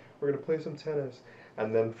 we're gonna play some tennis,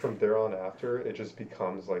 and then from there on after it just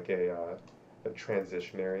becomes like a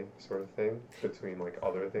transitionary sort of thing between like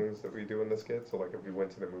other things that we do in the skit. So like if we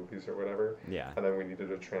went to the movies or whatever, yeah and then we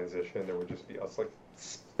needed a transition, there would just be us like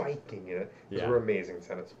spiking it because yeah we're amazing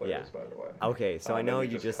tennis yeah. players, by the way. Okay, so I And then know we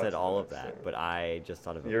you just just cut said to the all of next that, thing. but I just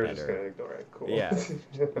thought of a You're just better. gonna ignore it, cool. Yeah,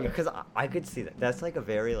 because I could see that. That's like a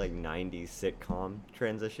very like 90s sitcom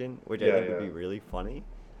transition, which I Yeah, think would yeah. be really funny.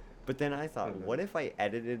 But then I thought, Hmm. what if I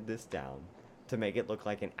edited this down to make it look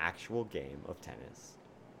like an actual game of tennis?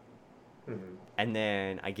 Hmm. And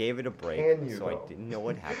then I gave it a break, Can you so I though? didn't know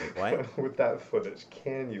what happened. What? With that footage,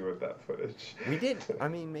 can you with that footage? We did. I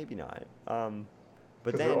mean, maybe not. But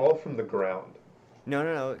Because they're then all from the ground.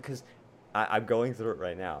 no, because I'm going through it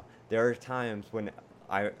right now. There are times when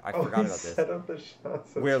I Oh, forgot he about this. set up the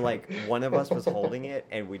shots. Where That's like one of us was holding right. it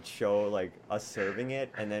and we'd show like us serving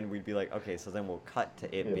it and then we'd be like, okay, so then we'll cut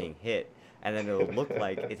to it Yeah. being hit and then it'll look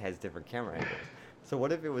like it has different camera angles. So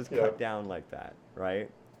what if it was Yeah. cut down like that, right?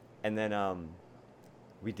 And then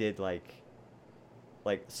we did like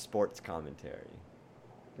sports commentary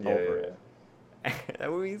Yeah, over yeah, it.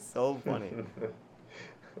 That would be so funny.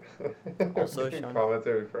 yeah. Also, Doing Sean.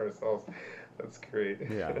 commentary for ourselves. That's great.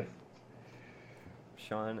 Yeah.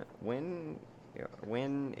 Sean, when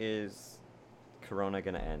is Corona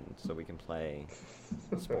gonna end so we can play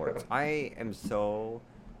sports? I am so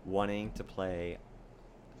wanting to play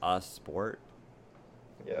a sport.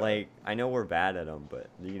 Yeah. Like, I know we're bad at them, but,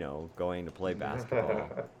 going to play basketball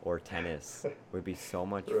or tennis would be so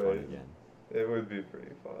much fun Right. again. It would be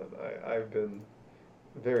pretty fun. I've been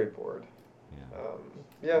very bored. Yeah.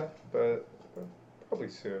 Yeah, but probably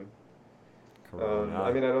soon. Corona.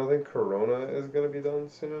 I mean, I don't think Corona is gonna be done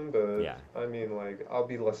soon, but Yeah. I mean, like, I'll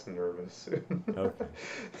be less nervous soon. Okay.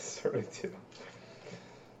 Sort of deal.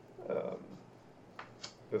 Um,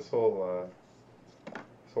 this whole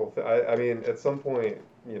thing. I mean, at some point,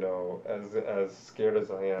 as scared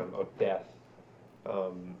as I am of death,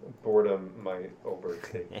 boredom might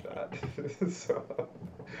overtake that. So.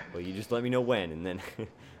 Well, you just let me know when, and then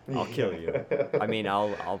I'll kill you. I mean,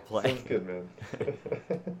 I'll play. Sounds good, man.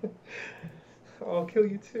 I'll kill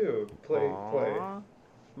you too. Play. Aw,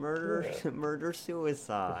 murder, Yeah. murder,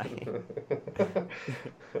 suicide.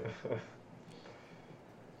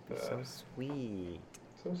 So sweet.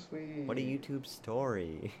 So sweet. What a YouTube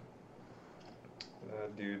story.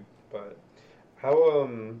 Dude. But how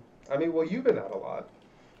I mean, well, you've been out a lot,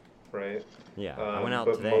 right? Yeah, I went out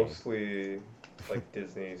But today. mostly like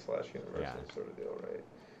Disney slash Yeah, Universal sort of deal,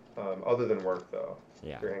 right? Other than work, though,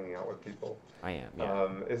 yeah, you're hanging out with people. I am. Yeah.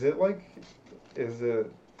 Is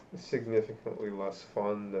it significantly less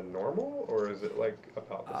fun than normal, or is it like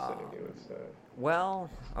about the same, Um, you would say? well,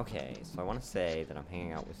 okay, so I want to say that I'm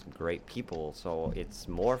hanging out with some great people, so it's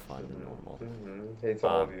more fun than normal. Hates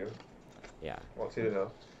all of Um, you. yeah, Wants you to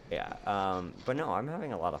know. yeah. But no, I'm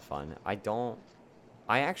having a lot of fun.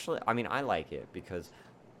 I actually, I mean, I like it because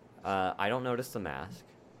I don't notice the mask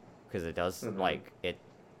because it does Mm-hmm. like it.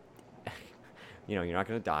 You're not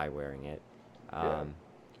gonna die wearing it. Yeah. Um,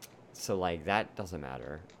 so like that doesn't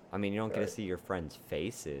matter. I mean, you don't get to Right. see your friends'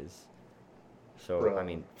 faces. So I Right.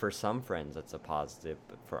 mean, for some friends it's a positive,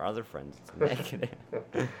 but for other friends it's a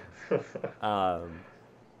negative. um,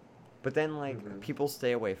 but then like Mm-hmm. people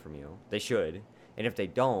stay away from you. They should, and if they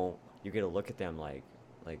don't, you get to look at them like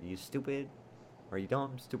you stupid, or you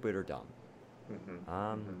dumb, stupid or dumb. Mm-hmm.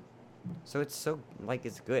 Um, Mm-hmm. so it's so like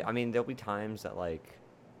it's good. I mean, there'll be times that like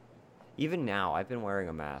even now I've been wearing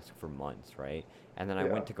a mask for months, right? And then I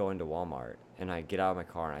Yeah. went to go into Walmart and I get out of my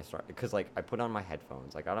car and I start because like I put on my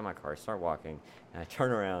headphones. I got out of my car, start walking, and I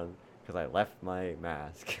turn around because I left my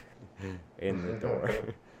mask in the door.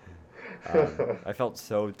 I felt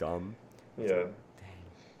so dumb. It's like, Yeah. dang.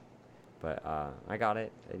 But I got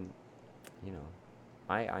it, and you know,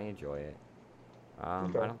 I enjoy it. I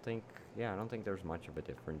Okay. don't think, yeah, I don't think there's much of a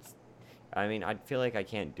difference. I mean, I feel like I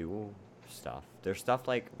can't do stuff. There's stuff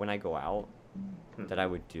like when I go out that I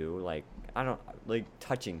Mm-hmm. would do, like I don't like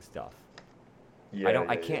touching stuff. Yeah. I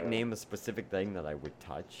Yeah. can't Yeah. name a specific thing that I would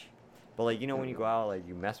touch. But like when you Mm-hmm. go out, like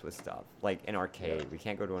you mess with stuff. Like an Yeah. arcade, we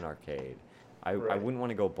can't go to an arcade. I Right. wouldn't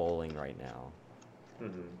want to go bowling right now.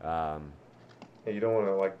 Mm-hmm. Um, Yeah, you don't want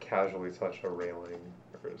to like casually touch a railing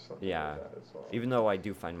or something like yeah, that as well. even though I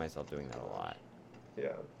do find myself doing that a lot.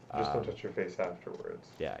 Yeah. Just don't Um, touch your face afterwards.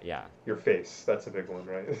 yeah, yeah, Your face, that's a big one,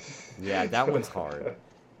 right? yeah. That one's hard.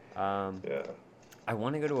 Um, Yeah. I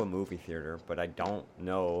want to go to a movie theater, but I don't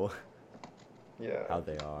know Yeah. how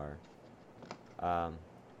they are.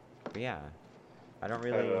 But yeah, I don't I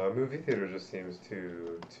don't really. know. A movie theater just seems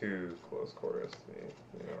too close quarters to me,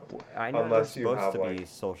 you know. I know they're Unless you supposed have to like be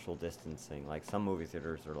social distancing. Like some movie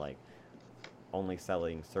theaters are like only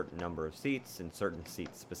selling certain number of seats and certain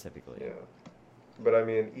seats specifically. yeah. But I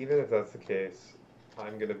mean, even if that's the case, I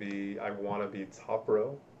want to be top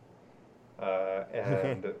row,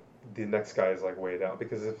 and the next guy is like way down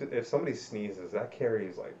because if somebody sneezes, that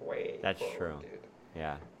carries like way That's forward, true. dude.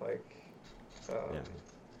 Yeah, Like, um,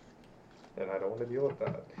 yeah. and I don't want to deal with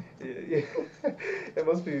that. It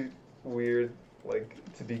must be weird, like,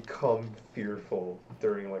 to become fearful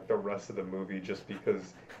during like the rest of the movie just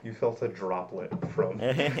because you felt a droplet from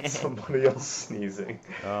somebody else sneezing.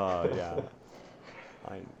 Oh yeah.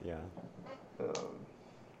 Yeah. Um,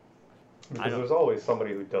 I because don't. there's always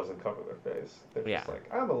somebody who doesn't cover their face. They're Yeah. just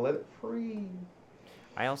like, I'm gonna let it free.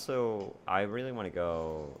 I really want to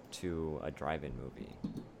go to a drive-in movie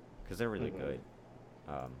because they're really Hmm. good.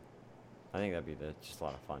 Um, I think that'd be just a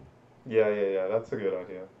lot of fun. Yeah, yeah, yeah. That's a good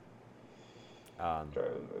idea. Um,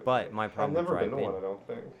 Drive-in movie. but my I've problem with never been to one, drive-in, I don't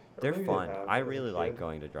think. Or they're maybe I fun. have I as a really like kid.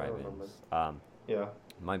 going to I don't remember. drive-ins. Yeah.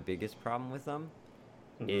 My biggest problem with them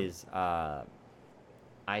Hmm. is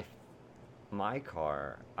I my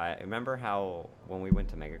car. I remember how when we went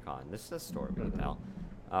to MegaCon. This is a story we can Hmm. tell.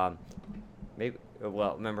 Um, maybe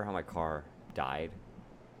well, remember how my car died?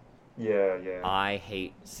 Yeah, yeah.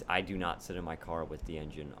 I do not sit in my car with the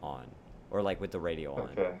engine on or like with the radio on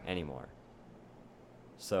Okay. anymore.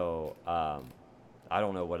 So I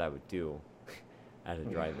don't know what I would do at a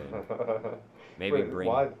drive-in. Maybe Wait, bring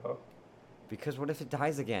why though? because what if it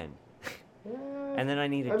dies again? Eh, And then I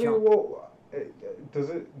need to I mean, jump. well,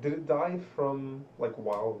 did it die from like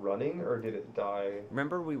while running or did it die?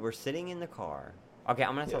 Remember we were sitting in the car. Okay,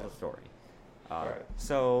 I'm gonna tell Yeah. the story. All right.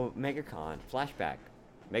 So MegaCon flashback,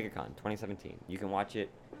 MegaCon 2017. You can watch it,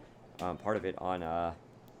 part of it on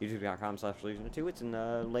YouTube.com/Legion2. It's in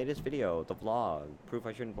the latest video, the vlog, proof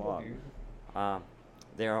I shouldn't Love vlog. you. Um,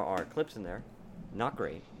 there are clips in there, not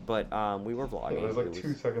great, but we were Yeah, vlogging. there's like It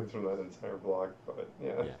 2 seconds from that entire vlog, but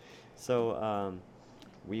yeah. yeah. So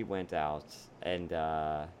we went out and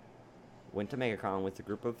went to MegaCon with a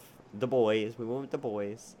group of the boys. We went with the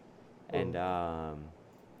boys, and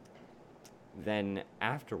then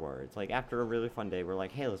afterwards, like after a really fun day, we're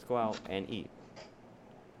like, hey, let's go out and eat.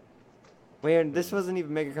 Wait, and this wasn't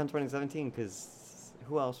even MegaCon 2017 because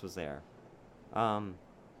who else was there?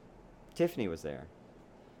 Tiffany was there.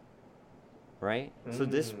 right? So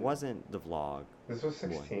this Mm. wasn't the vlog This was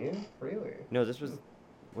one. 16? Really? No, this was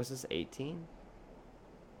this 18?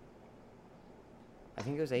 I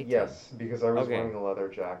think it was 18. Yes, because I was Okay. wearing a leather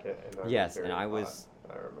jacket and I was Yes, and very hot.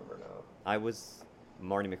 I remember I was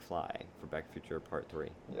Marty McFly for Back to the Future Part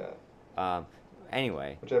 3. now. Yeah. Um,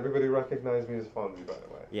 anyway, Which everybody recognized me as Fonzie, by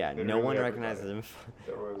the way. yeah, no Literally one everybody. recognizes him.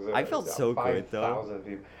 There was I felt so good though. 5,000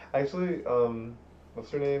 people. Actually,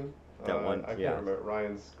 what's her name? That one, I can't yeah. remember.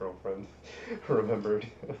 Ryan's girlfriend remembered.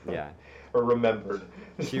 Yeah. Or remembered.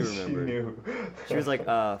 She remembered. She knew. She was like,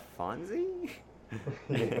 Fonzie?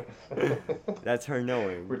 Yeah. That's her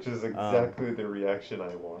knowing. Which is exactly the reaction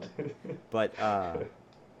I wanted. But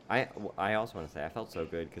I also want to say I felt so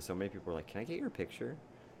good because so many people were like, "Can I get your picture?"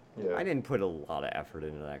 Yeah. I didn't put a lot of effort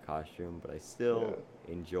into that costume, but I still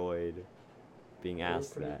enjoyed being It was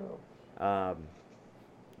asked pretty that. dope.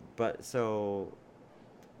 But so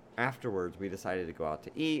afterwards, we decided to go out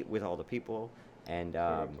to eat with all the people, and We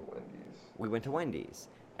went to Wendy's. we went to Wendy's.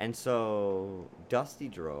 And so Dusty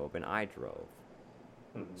drove and I drove.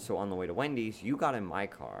 Mhm. So on the way to Wendy's, you got in my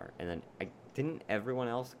car, and then didn't everyone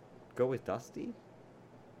else go with Dusty?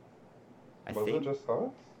 I Was think it just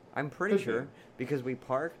us? I'm pretty Could be. sure because we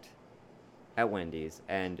parked at Wendy's,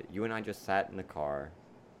 and you and I just sat in the car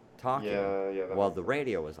talking Yeah, that while makes the sense.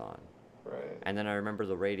 radio was on. Right. And then I remember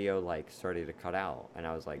the radio like started to cut out, and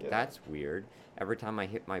I was like, Yeah. "That's weird." Every time I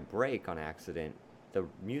hit my brake on accident, the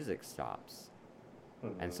music stops.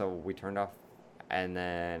 And Mhm. so we turned off, and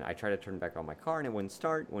then I tried to turn back on my car, and it wouldn't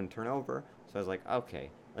start, wouldn't turn over. So I was like, "Okay,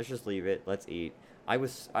 let's just leave it. Let's eat." I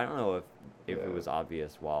don't know if it Yeah. was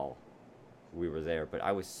obvious while we were there, but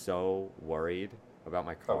I was so worried about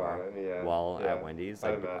my car About it, yeah. while Yeah, at Wendy's.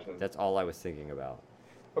 I'd Like imagine. that's all I was thinking about.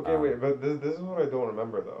 Okay, Um, wait, but this is what I don't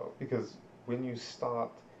remember though, because when you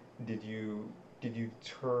stopped, did you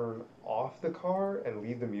turn off the car and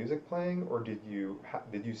leave the music playing, or did you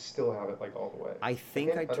still have it like all the way? I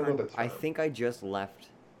think I I don't know turned. the I term. think I just left.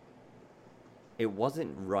 It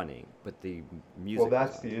wasn't running, but the music. Well, was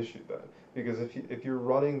that's on. the issue then, because if you're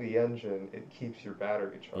running the engine, it keeps your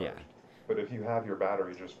battery charged. Yeah. But if you have your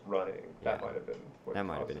battery just running, that Yeah. might have been what That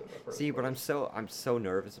might have caused been it in it. the first See, but place. I'm so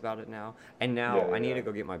nervous about it now. And now Yeah, I need yeah. to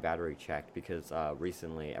go get my battery checked because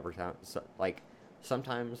recently every time like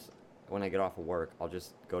sometimes when I get off of work, I'll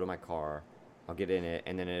just go to my car, I'll get in it,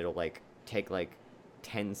 and then it'll like take like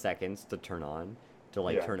 10 seconds to turn on to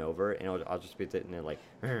like Yeah. turn over, and I'll just be sitting there like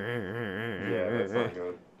Yeah, that's not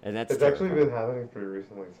good. and that's It's actually terrifying. been happening pretty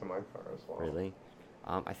recently to my car as well. Really.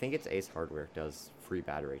 I think it's Ace Hardware does free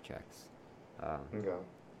battery checks. Okay.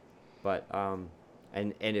 But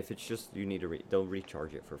and if it's just you need to they'll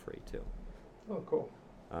recharge it for free too. Oh, cool.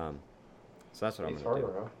 Um, so that's what I'm Ace gonna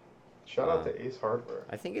Hardware, do. huh? Shout out Uh, to Ace Hardware.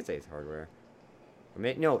 I think it's Ace Hardware.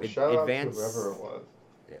 No, Shout out Advanced to whoever it was.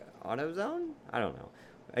 AutoZone. I don't know.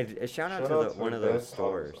 A shout out Shout to out to one of those Advanced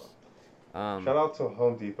stores. Shout out to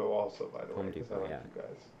Home Depot also, by the Home way, 'cause Depot, I like yeah. you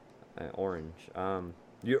guys. Orange.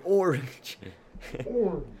 You're orange.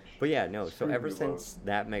 Orange. But yeah, no. So Screw ever you, since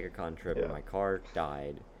that MegaCon trip, Yeah. my car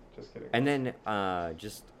died. Just kidding. And then,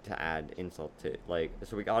 just to add insult to like,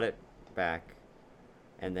 so we got it back,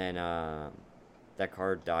 and then that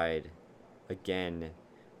car died again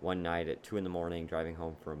one night at 2 in the morning driving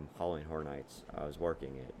home from Halloween Horror Nights. I was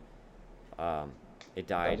working it. It I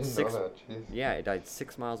died didn't six. know that. Jeez. Yeah, it died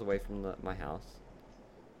 6 miles away from my house.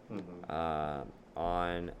 Mhm.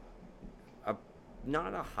 On a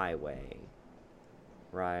not a highway,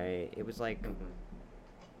 right? It was like Mhm.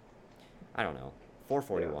 I don't know,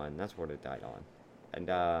 441. That's what it died on.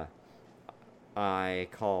 And I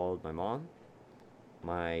called my mom,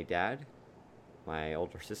 my dad, my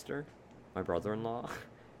older sister, my brother-in-law,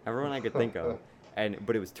 everyone I could think of,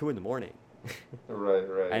 but it was 2 in the morning. Right,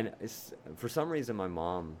 right. And for some reason, my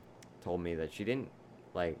mom told me that she didn't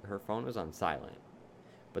like her phone was on silent,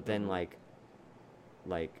 but then Mhm.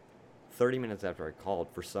 like 30 minutes after I called,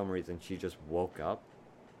 for some reason she just woke up,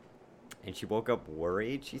 and she woke up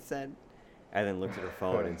worried. She said, and then looked at her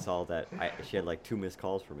phone and saw that she had like 2 missed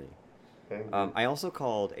calls from me. Dang. I also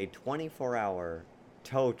called a 24-hour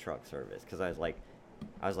tow truck service because I was like,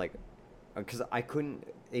 because I couldn't.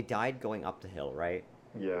 It died going up the hill, right?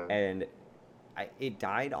 Yeah. And it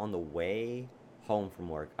died on the way home from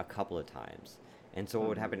work a couple of times. And so what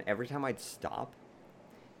would Mhm. happen every time I'd stop,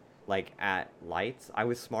 like at lights, I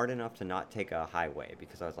was smart enough to not take a highway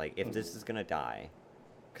because I was like, if this Mhm. is gonna die,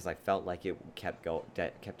 because I felt like it kept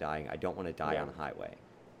dying, I don't want to die Yeah. on a highway,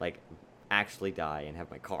 like actually die and have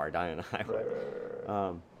my car die on a highway.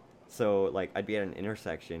 Right. So like I'd be at an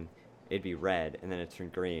intersection, it'd be red, and then it'd turn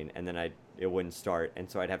green, and then it wouldn't start, and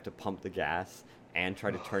so I'd have to pump the gas and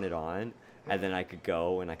try to turn it on, and then I could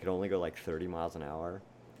go, and I could only go like 30 miles an hour.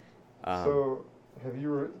 Um, So, have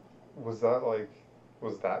you, was that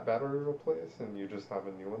was that battery replaced and you just have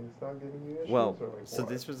a new one that's not giving you well, issues, or like so what?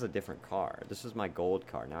 this was a different car. This was my gold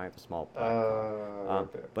car. Now I have a small black car.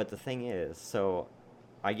 Okay. But the thing is, so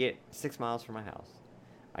I get 6 miles from my house.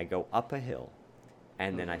 I go up a hill,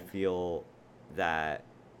 and then I Mm-hmm. feel that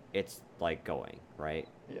it's like going, right?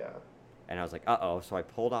 Yeah. And I was like, uh-oh. So I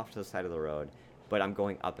pulled off to the side of the road, but I'm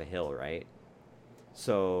going up a hill, right?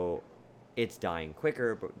 So it's dying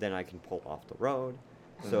quicker, but then I can pull off the road.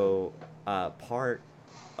 Mm-hmm. So part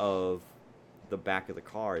of the back of the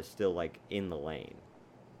car is still like in the lane.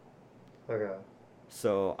 Okay.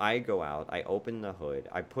 So I go out, I open the hood,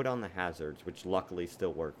 I put on the hazards, which luckily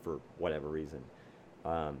still work for whatever reason.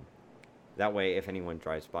 Um, that way, if anyone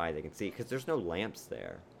drives by, they can see, because there's no lamps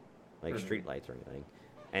there, like Mm-hmm. street lights or anything.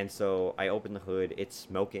 And so I open the hood, it's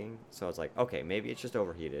smoking, so I was like, okay, maybe it's just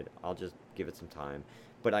overheated. I'll just give it some time.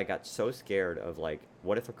 But I got so scared of like,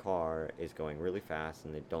 what if a car is going really fast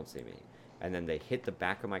and they don't see me? And then they hit the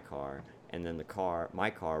back of my car, and then my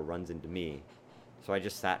car runs into me. So I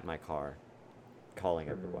just sat in my car, calling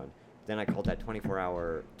Mm-hmm. everyone. Then I called that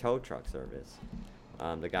 24-hour tow truck service.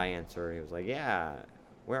 The guy answered. He was like, "Yeah,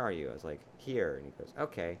 where are you?" I was like, "Here." And he goes,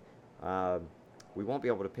 "Okay, um, we won't be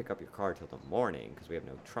able to pick up your car till the morning because we have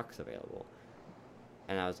no trucks available."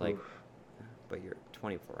 And I was like, Oof. "But you're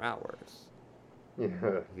 24 hours." Yeah,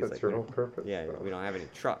 He's that's like, your whole purpose, "Yeah, though. we don't have any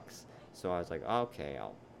trucks." So I was like, "Okay,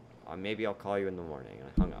 maybe I'll call you in the morning." And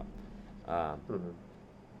I hung up. Um, Mm-hmm.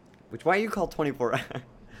 which why you call 24 hours?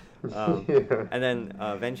 um, Yeah. and then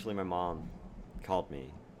eventually my mom called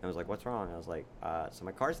me and was like, "What's wrong?" I was like, "So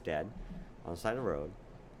my car's dead on the side of the road."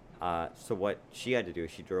 So what she had to do,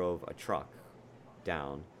 she drove a truck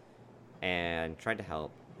down and tried to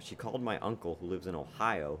help. She called my uncle who lives in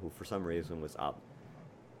Ohio, who for some reason was up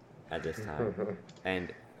at this time,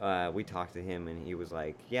 and we talked to him, and he was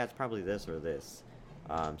like, "Yeah, it's probably this or this."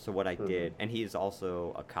 So what I Mm-hmm. did, and he is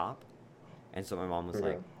also a cop, and so my mom was Okay.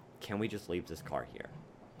 like, "Can we just leave this car here?"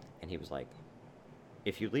 And he was like,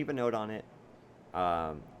 "If you leave a note on it,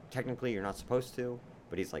 um, technically you're not supposed to,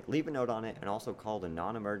 but he's like, leave a note on it and also call the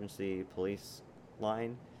non-emergency police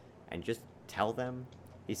line and just tell them."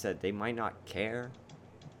 He said they might not care,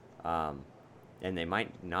 um, and they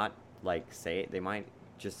might not like say it. They might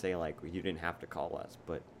just say like, you didn't have to call us,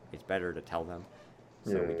 but it's better to tell them.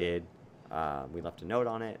 Yeah, So we yeah. did. We left a note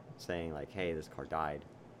on it saying like, hey, this car died.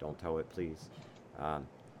 Don't tow it, please. Um,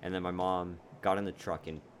 and then my mom got in the truck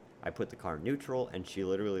and I put the car in neutral, and she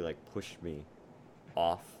literally like pushed me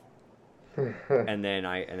off, and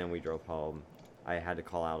then we drove home. I had to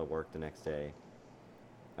call out of work the next day,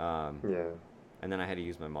 um, Yeah. and then I had to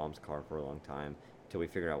use my mom's car for a long time till we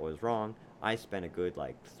figured out what was wrong. I spent a good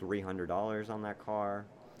like $300 on that car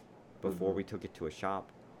before Mm-hmm. we took it to a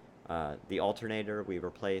shop. The alternator we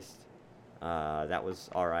replaced. That was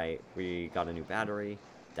all right. We got a new battery.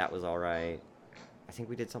 That was all right. I think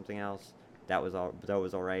we did something else. That was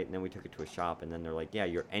all right. And then we took it to a shop, and then they're like, "Yeah,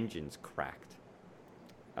 your engine's cracked."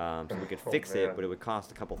 So we could Oh fix it, man. but it would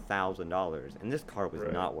cost a couple $1,000s, and this car was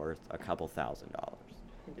Right. not worth a couple $1,000s.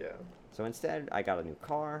 Yeah. So instead, I got a new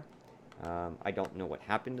car. I don't know what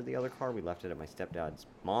happened to the other car. We left it at my stepdad's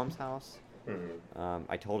mom's house. Mm-hmm.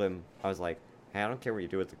 I told him, I was like, "Hey, I don't care what you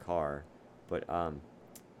do with the car, but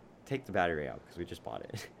take the battery out because we just bought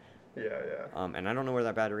it." Yeah, yeah. And I don't know where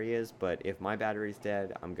that battery is, but if my battery's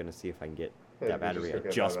dead, I'm gonna see if I can get Yeah, that you could just battery go I get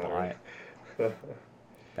that just bought battery.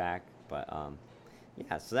 back. But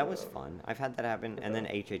yeah, so that was Um, fun. I've had that happen, and then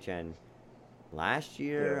okay. HHN last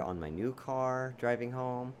year Yeah. on my new car driving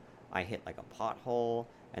home, I hit like a pothole,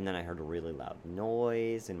 and then I heard a really loud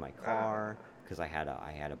noise in my Ah. car because I had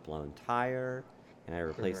a blown tire, and I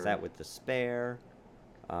replaced Mm-hmm. that with the spare.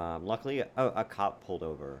 Luckily, a cop pulled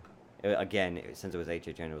over. Again, since it was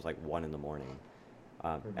HHN, it was like 1 in the morning.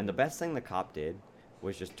 And the Mm-hmm. best thing the cop did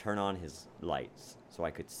was just turn on his lights so I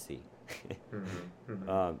could see. Mm-hmm.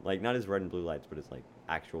 Mm-hmm. Like not his red and blue lights, but his like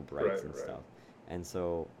actual brights Right, and right. stuff. And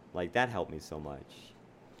so like that helped me so much.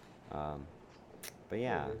 Um, but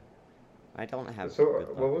yeah, Mm-hmm. I don't have So, good luck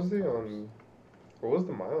with cars. what was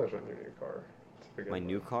the mileage on your new car to begin My with?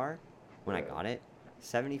 new car, when I Yeah. got it, Mm-hmm.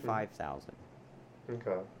 75,000.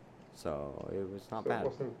 Okay. So it was not So it bad.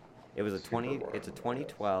 wasn't It was a super 20. It's a long, I guess.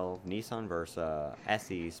 2012 Nissan Versa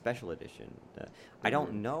SE Special Edition. I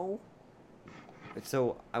don't Mm-hmm. know.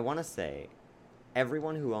 So I want to say,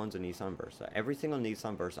 everyone who owns a Nissan Versa, every single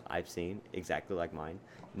Nissan Versa I've seen, exactly like mine,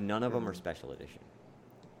 none of them are Mm-hmm. Special Edition.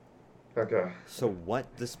 Okay. So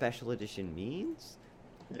what the Special Edition means?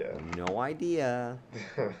 Yeah. No idea.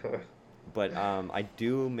 But I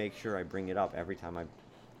do make sure I bring it up every time I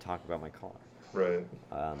talk about my car. Right.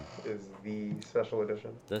 Um, Is the special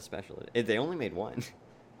edition. the special. They only made one.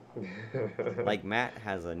 Like Matt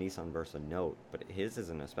has a Nissan Versa Note, but his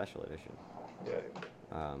isn't a special edition. Yeah.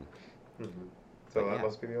 Um, Hmm. So but that yeah,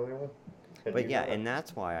 must be the only one. And but you yeah, got it. and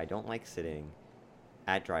that's why I don't like sitting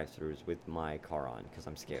at drive-throughs with my car on because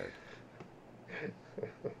I'm scared.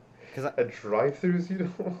 Cause I, At drive-throughs,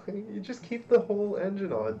 you don't. You just keep the whole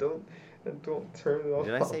engine on. Don't turn it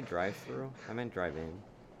did I off. say drive-through? I meant drive-in.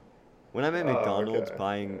 When I'm at Oh, McDonald's okay.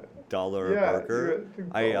 buying dollar a Yeah, burger, you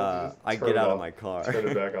McDonald's, you just I turn get it out of off, my car. turn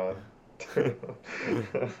it back on. Turn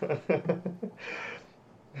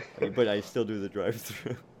it But I still do the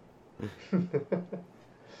drive-through. on.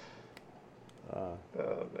 Uh,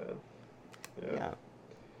 Oh man, yeah. yeah.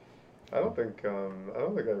 I don't think I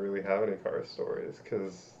really have any car stories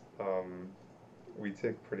because we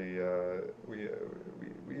take pretty we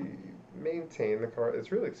maintain the car.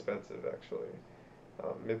 It's really expensive actually,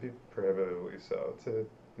 maybe prohibitively so to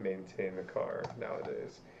maintain the car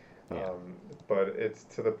nowadays. Yeah. But it's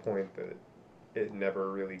to the point that it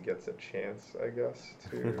never really gets a chance, I guess,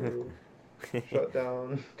 to shut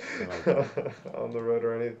down I like that. on the road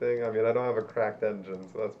or anything. I mean, I don't have a cracked engine,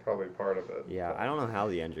 so that's probably part of it. Yeah, I don't know how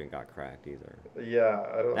the engine got cracked either. Yeah,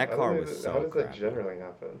 That I don't car was even, how so does that crappy. generally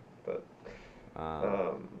happen? But Um,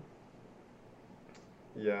 um,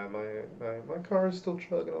 yeah, my car is still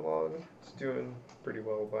chugging along. It's doing pretty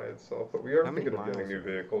well by itself, but we are how many thinking of getting miles new is it?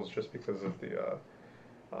 vehicles just because of the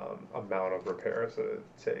amount of repairs that it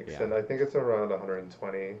takes. Yeah. And I think it's around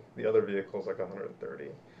 120. The other vehicle's like 130,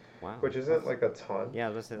 Wow. which isn't That's like a ton, yeah. I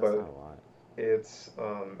was gonna say that's not but a lot.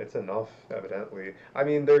 it's enough evidently. I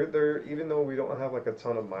mean, they're even though we don't have like a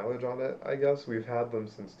ton of mileage on it, I guess we've had them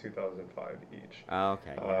since 2005 each. Oh,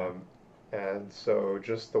 okay. Yeah. Um, and so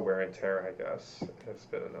just the wear and tear, I guess, has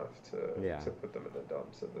been enough Yeah. to put them in the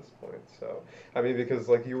dumps at this point. So, I mean, because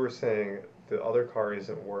like you were saying, the other car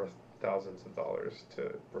isn't worth thousands of dollars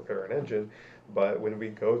to repair an engine, but when we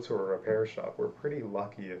go to a repair shop, we're pretty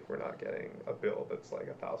lucky if we're not getting a bill that's like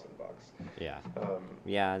 $1,000. Yeah. Um,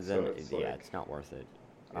 Yeah. so Then it's yeah, like, it's not worth it.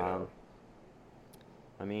 you know, Um,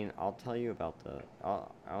 I mean, I'll tell you about the.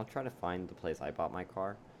 I'll try to find the place I bought my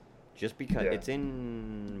car, just because yeah, it's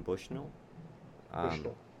in Bushnell. Um,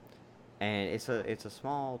 Bushnell. and it's a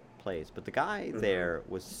small place, but the guy Mm-hmm. there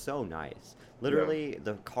was so nice. Yeah, Literally,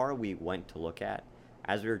 the car we went to look at,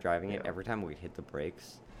 as we were driving it, yeah. every time we hit the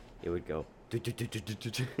brakes, it would go.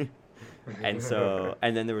 And so,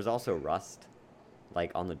 and then there was also rust,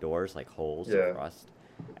 like on the doors, like holes of Yeah. rust.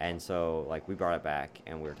 And so, like, we brought it back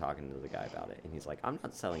and we were talking to the guy about it. And he's like, I'm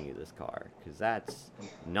not selling you this car because that's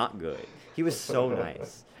not good. He was so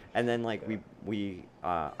nice. And then, like,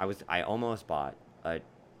 Yeah. I almost bought a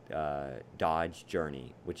Dodge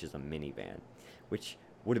Journey, which is a minivan, which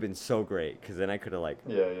would have been so great because then I could have, like,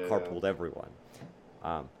 Yeah, yeah, yeah. carpooled everyone.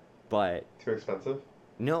 Um, but Too expensive?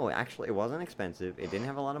 no, actually, it wasn't expensive. It didn't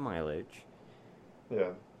have a lot of mileage. Yeah.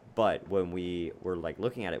 But when we were like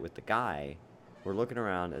looking at it with the guy, we're looking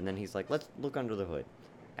around, and then he's like, "Let's look under the hood,"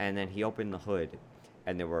 and then he opened the hood,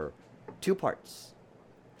 and there were two parts.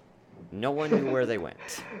 No one knew where they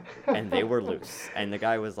went, and they were loose. And the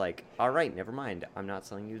guy was like, "All right, never mind. I'm not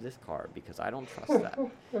selling you this car because I don't trust that."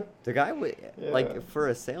 The guy Yeah. like for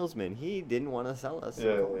a salesman, he didn't want to sell us some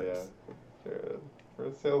Yeah, yeah. cars. Sure. For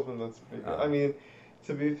a salesman, that's pretty good. I Um, mean,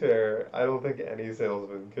 to be fair, I don't think any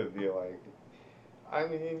salesman could be like, I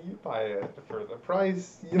mean, you buy it for the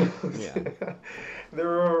price, you know. yeah, There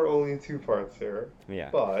are only two parts here, yeah.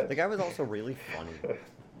 The but guy was also really funny.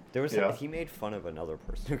 There was yeah. he made fun of another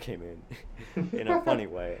person who came in a funny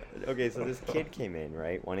way. Okay, so this kid came in,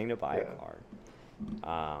 right, wanting to buy a Yeah.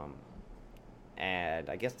 car. And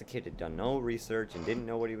I guess the kid had done no research and didn't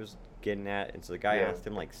know what he was getting at, and so the guy Yeah. asked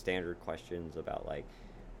him like standard questions about like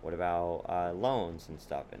what about loans and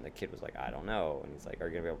stuff, and the kid was like, I don't know, and he's like, are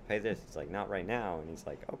you gonna be able to pay this? He's like, not right now, and he's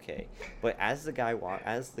like, okay. But as the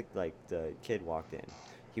kid walked in,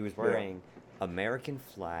 he was Yeah. wearing American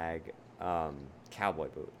flag cowboy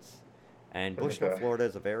boots. And Bushnell, Okay. Florida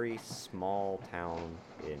is a very small town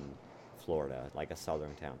in Florida, like a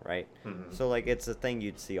southern town, right? Mhm. So like it's a thing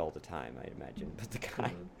you'd see all the time, I imagine. But the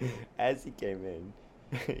guy, Mhm. as he came in,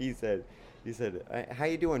 he said, How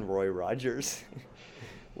you doing, Roy Rogers?"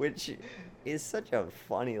 Which is such a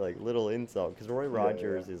funny like little insult because Roy Yeah,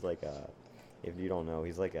 Rogers yeah. is like a, if you don't know,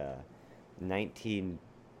 he's like a 19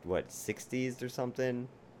 what 60s or something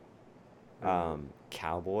Mhm.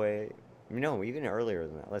 cowboy. No, even earlier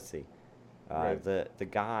than that. Let's see. Right. The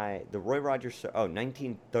guy, the Roy Rogers,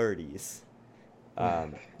 1930s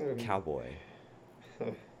cowboy.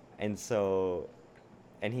 And so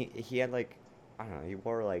and he had like, I don't know, he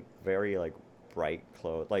wore like very like bright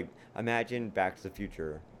clothes. Like imagine Back to the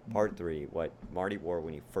Future Part 3, what Marty wore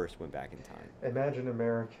when he first went back in time. Imagine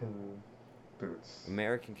American boots.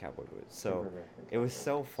 American cowboy boots. So American it was cowboy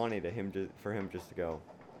so boots. funny for him just to go,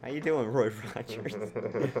 "How you doing, Roy Rogers?"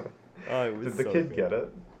 Oh, it was Did the so kid good. get it?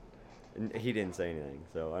 He didn't say anything,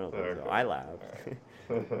 so I don't think so. Okay. I laughed.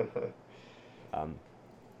 Alright. um,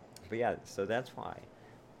 but yeah, so that's why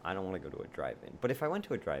I don't want to go to a drive-in. But if I went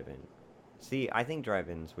to a drive-in, see, I think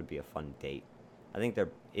drive-ins would be a fun date. I think they're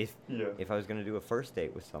Yeah. if I was gonna do a first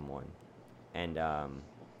date with someone, and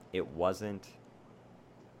it wasn't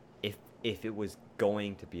if it was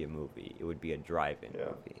going to be a movie, it would be a drive-in Yeah.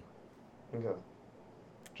 movie. Okay.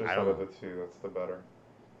 Just I out don't of know. the two, that's the better.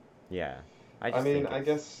 Yeah, I I just mean, think I it's,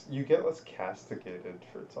 guess you get less castigated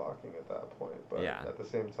for talking at that point, but Yeah. at the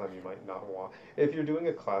same time, you might not want. If you're doing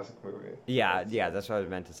a classic movie. Yeah, let's yeah, say. that's what I was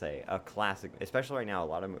meant to say. A classic, especially right now, a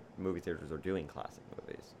lot of movie theaters are doing classic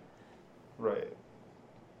movies. Right.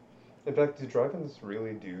 In fact, do drive-ins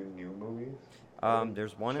really do new movies? They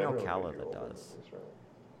There's one in generally Ocala do that older does. movies, right?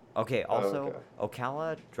 Okay, Oh, also okay.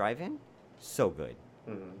 Ocala Drive-In, so good.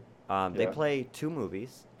 They Yeah. play 2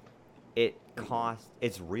 movies. It Mhm. costs.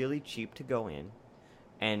 It's really cheap to go in,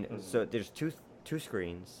 and so Mhm. there's two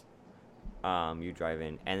screens. You drive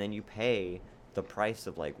in, and then you pay the price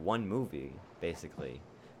of like one movie basically,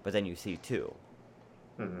 but then you see 2,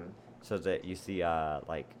 Mhm. so that you see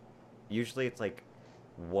like usually it's like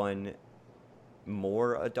one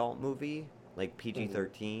more adult movie like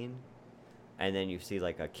PG-13, and then you see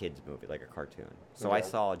like a kids movie like a cartoon. So I Yeah.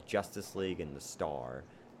 saw Justice League and The Star,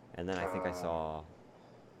 and then I think I saw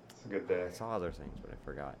It's a good day. other things, but I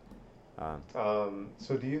forgot.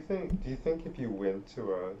 So do you think if you went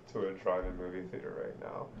to a drive-in movie theater right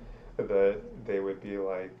now, that they would be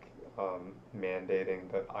like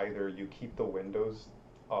mandating that either you keep the windows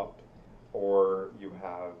up or you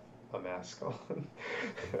have a mask on?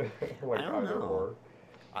 Like I don't either know. or.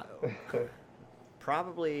 I,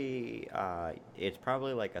 probably it's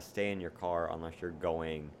probably like a stay in your car unless you're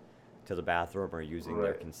going to the bathroom or using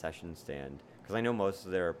their Right. concession stand. Because I know most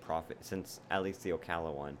of their profit, since at least the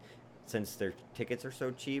Ocala one, since their tickets are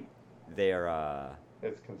so cheap, their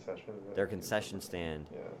It's concession. their concession stand.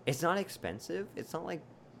 Yeah. It's not expensive. It's not like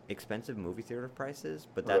expensive movie theater prices,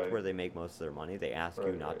 but that's Right. where they make most of their money. They ask you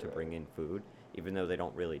Right, not right, to right. bring in food, even though they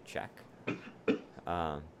don't really check,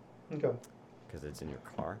 Okay. because it's in your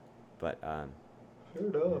car. But Fair yeah,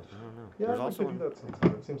 enough. I don't know. Yeah, There's I'd like also to do one. that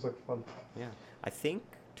sometime. It seems like fun. Yeah, I think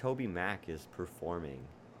Toby Mac is performing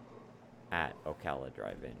at Ocala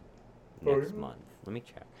Drive-In Oh, next yeah? month. Let me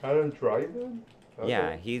check. At a drive-in?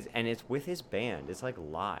 Yeah, Okay. and it's with his band. It's like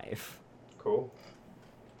live. Cool.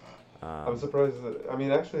 I'm Um, surprised that, I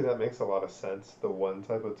mean, actually, that makes a lot of sense. The one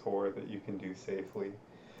type of tour that you can do safely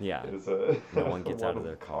yeah, is no one gets out one of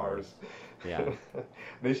their with cars. Yeah.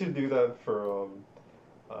 They should do that for,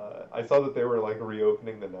 I saw that they were like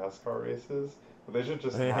reopening the NASCAR races, but they should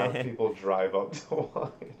just have people drive up to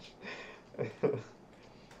watch.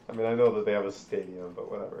 I mean, I know that they have a stadium, but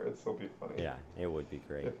whatever, it'd still be funny Yeah, it would be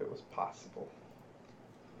great. if it was possible.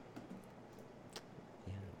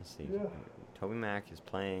 Yeah, let's see. Yeah. Toby Mac is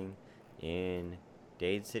playing in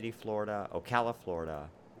Dade City, Florida, Ocala, Florida.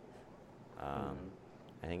 Mhm.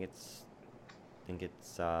 I think it's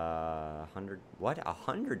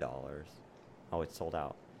 $100. Oh, it's sold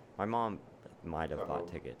out. My mom might have Uh-oh. bought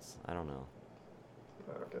tickets. I don't know,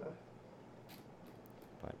 Okay.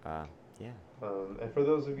 but yeah. And for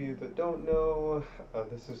those of you that don't know,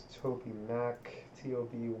 this is Toby Mac,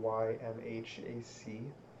 Tobymhac.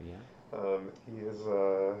 Yeah,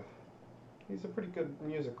 He's a pretty good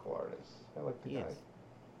musical artist. I like the he guy. is.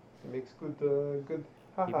 He makes good He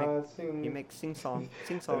haha sing. He makes sing song.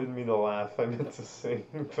 I didn't mean to laugh. I meant to sing.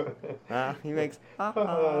 But He makes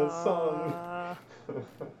haha song.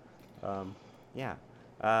 Yeah.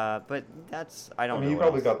 But that's I I don't mean, know you what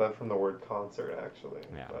probably else. got that from the word concert, actually.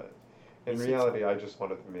 Yeah. But in He sings reality, I just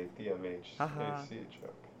wanted to make the Haha. MHAC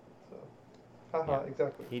joke. So, haha, Yeah.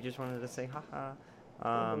 exactly. He just wanted to say haha.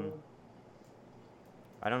 Mhm.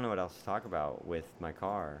 I don't know what else to talk about with my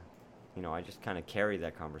car. You know, I just kind of carry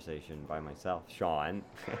that conversation by myself. Sean.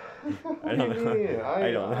 I don't know. Yeah,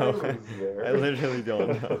 I don't I know. was there. I literally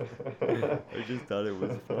don't know. I just thought it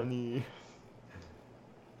was funny.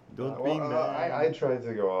 Don't be mad. I tried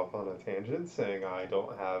to go off on a tangent saying I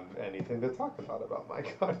don't have anything to talk about my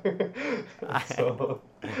car. So.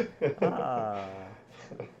 Ah.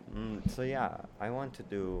 So yeah, I want to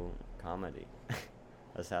do comedy.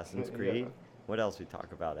 Assassin's Creed. Yeah. What else we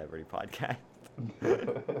talk about every podcast?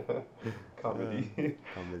 Comedy.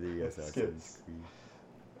 Comedy, Assassin's Skits.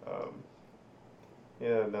 Creed.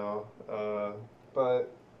 Yeah, no.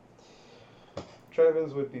 But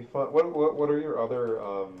drive-ins would be fun. What are your other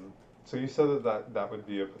so you said that would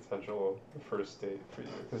be a potential first date for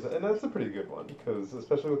you, and that's a pretty good one, because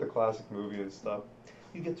especially with the classic movie and stuff,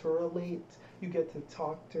 you get to relate, you get to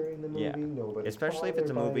talk during the Yeah. movie, nobody's Especially if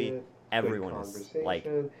it's bothered a by movie it, good everyone is like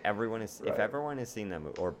conversation, everyone is if right? everyone has seen that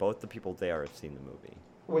movie or both the people there have seen the movie.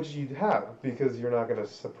 Which you'd have, because you're not going to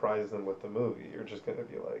surprise them with the movie. You're just going to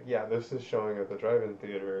be like, yeah, this is showing at the drive-in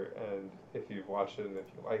theater, and if you've watched it and if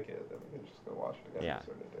you like it, then we can just go watch it again, Yeah.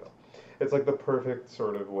 sort of deal. It's like the perfect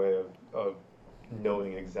sort of way of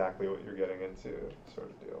knowing exactly what you're getting into,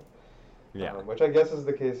 sort of deal. Yeah. Which I guess is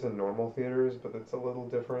the case in normal theaters, but it's a little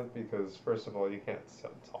different because first of all, you can't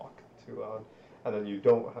talk too loud, and then you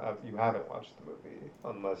haven't watched the movie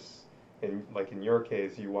unless in your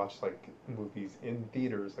case you watched like movies in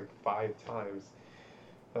theaters like 5 times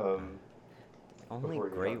um, Only before you're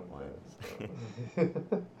great done with ones. it.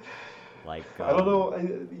 So. Like I don't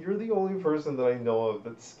know. You're the only person that I know of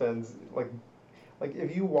that spends like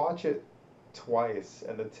if you watch it twice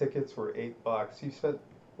and the tickets were $8, you spent,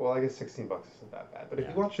 well, I guess $16 isn't that bad. But if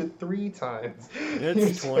Yeah. you watch it 3 times, It's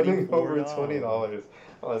you're spending over $24. $20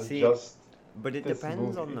 on See, just but it this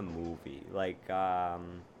depends on movie. the movie. Like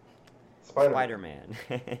Spider-Man.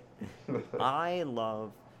 Spider-Man. I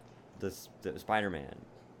love the Spider-Man.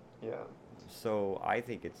 Yeah. So I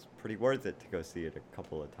think it's pretty worth it to go see it a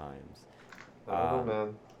couple of times. I don't know, Um,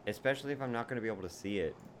 man. Especially if I'm not going to be able to see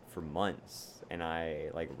it for months and I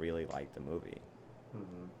like really like the movie.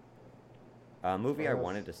 Hmm. A movie I Yes.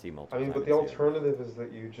 wanted to see I multiple mean, times but the in theaters. alternative is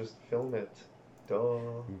that you just film it. Duh.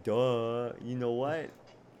 Duh. You know what?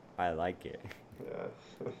 I like it.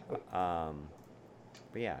 Yeah. Um,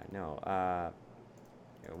 but yeah, no.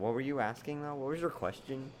 What were you asking though? What was your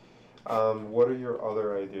question? What are your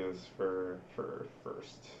other ideas for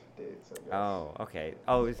first dates, I guess? Oh, okay.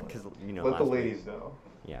 Oh, it's because Let the last week. ladies know.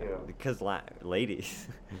 Yeah, You know. because ladies.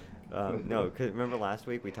 No, cause remember last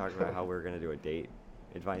week we talked about how we were gonna do a date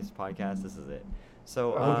advice podcast. This is it.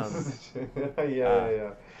 So Oh, this is yeah, uh, yeah,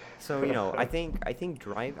 so yeah. I think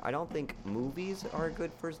drive. I don't think movies are a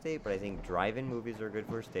good first date, but I think drive-in movies are a good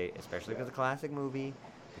first date, especially if Yeah. it's a classic movie,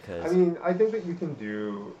 I because mean, I think that you can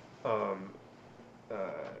do. Uh,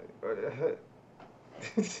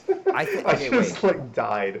 I think I okay, just wait. like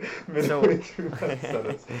died So midway through that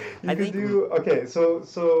sentence. You I could think do okay.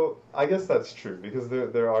 So I guess that's true because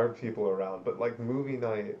there are people around, but like movie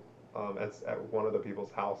night at one of the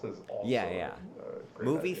people's houses also yeah, yeah. a great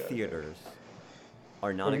Movie idea, I think. theaters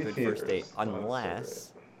are not a Movie good first date theaters, not so great.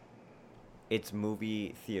 unless it's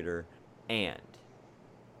movie theater and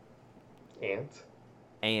Ant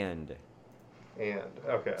and and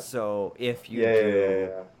okay. so if you Yeah, yeah, yeah, do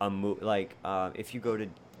yeah. a if you go to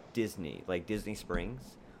Disney, like Disney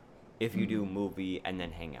Springs, if you do Mhm. movie and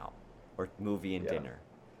then hang out, or movie and Yeah. dinner,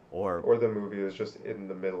 or Or the movie is just in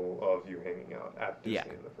the middle of you hanging out at yeah,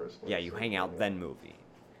 Disney in the first place. yeah, you hang out then movie,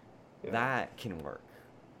 Yeah. that can work.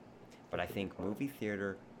 But I That could be think fun. movie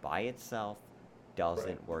theater by itself Right.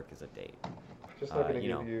 doesn't work as a date. Just not gonna You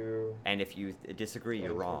give know, you and if you disagree,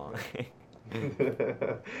 you're wrong. anything.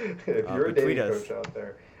 If you're a But tweet dating us. coach out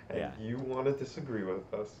there and Yeah. you want to disagree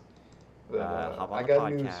with us, then Hop I on the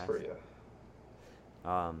got news podcast. for you.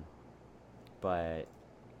 Um, but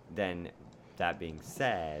then, that being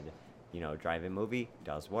said, drive-in movie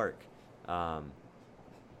does work. Um,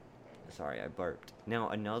 sorry, I burped. Now,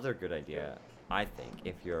 another good idea, I think,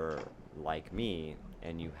 if you're like me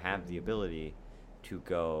and you have the ability to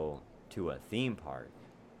go to a theme park,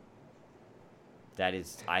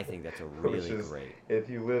 I think that's a Which really is great. if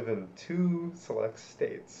you live in 2 select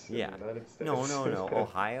states in Yeah. the United States. No, no, no.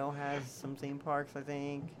 Ohio has some theme parks, I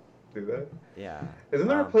think. Do they? Yeah. Isn't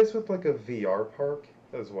there a place with like a VR park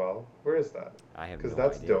as well? Where is that? I have Because no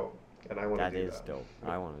that's idea. dope, and I want to That do is that. dope.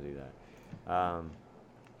 I want to do that.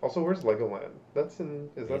 Also, where's Legoland? Is that It's in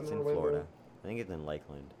in Orlando? Florida. I think it's in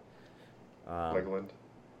Lakeland. Legoland.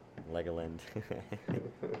 Legoland.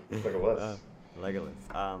 Legolas.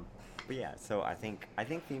 Legolas. But yeah, so I think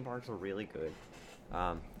theme parks are really good.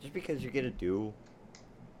 Just because you get to do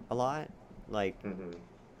a lot, like Mm-hmm.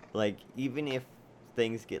 even if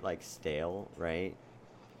things get like stale, right?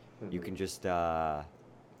 You Mm-hmm. can just I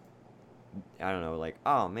don't know, like,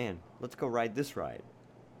 oh man, let's go ride this ride.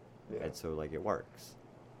 Yeah. And so like it works.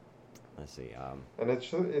 Let's see. And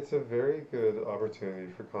it's a very good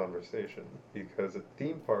opportunity for conversation because at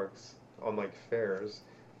theme parks, unlike fairs,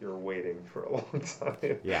 you're waiting for a long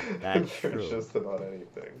time. Yeah, that's for true. just about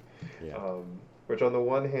anything. Yeah. Which on the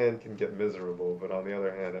one hand can get miserable, but on the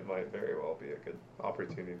other hand, it might very well be a good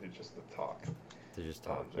opportunity just to talk. To just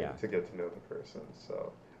talk, And yeah. to get to know the person.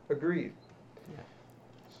 So, agreed. Yeah.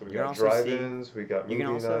 So we You can got also see. drive-ins, we got You can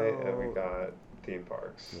movie night, and we also. got theme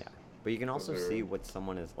parks. Yeah, but you can Those also see are what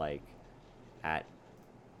someone is like at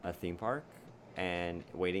a theme park and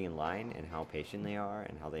waiting in line and how patient they are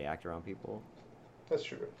and how they act around people. that's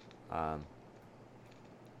true. Um,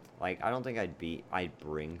 like I don't think I'd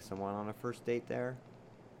bring someone on a first date there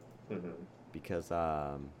Hmm. because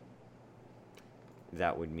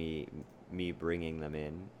that would me bringing them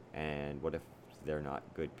in, and what if they're not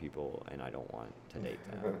good people and I don't want to date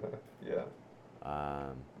them? Yeah,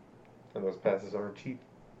 Um, and those passes aren't cheap.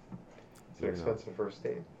 It's an even though, expensive first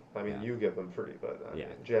date. I mean, yeah, you give them free, but I yeah,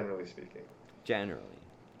 mean, generally speaking, generally.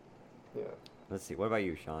 yeah. Let's see. What about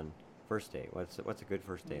you, Sean? First date. What's a good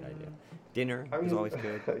first date idea? Dinner I is mean, always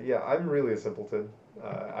good. yeah, I'm really a simpleton.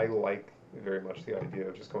 I like very much the idea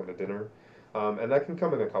of just going to dinner, and that can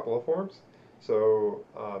come in a couple of forms. So,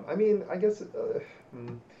 I mean, I guess,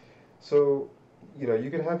 mm, so, you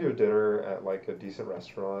could have your dinner at like a decent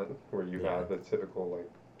restaurant where you Yeah. have the typical like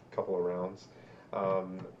couple of rounds.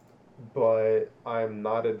 Um, but I'm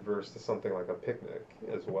not adverse to something like a picnic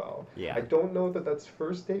as well. Yeah. I don't know that that's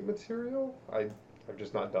first date material. I've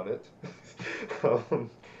just not done it. um,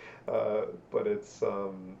 but it's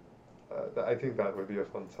I think that would be a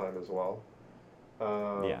fun time as well.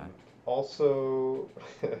 Yeah. Also,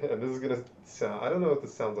 and this is gonna sound, I don't know if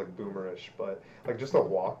this sounds like boomerish, but like just a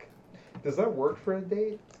walk. Does that work for a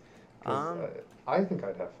date? Because Um, I think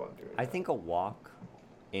I'd have fun doing I that. think a walk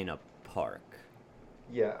in a park.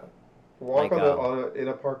 Yeah, walk Like in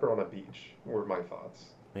a park or on a beach were my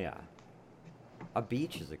thoughts. yeah. A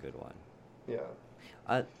beach is a good one. Yeah,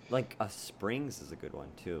 Like a springs is a good one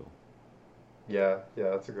too. yeah,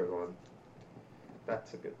 that's a good one.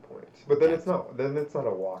 That's a good point. But then Yeah. it's not then it's not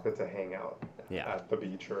a walk, it's a hangout Yeah. at the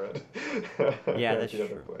beach or at Yeah, at that's the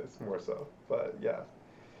other true. place, more so. But yeah.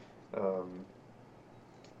 Um,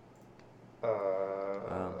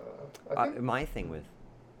 Um, I think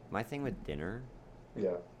my thing with dinner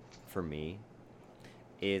yeah. for me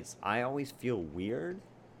is I always feel weird,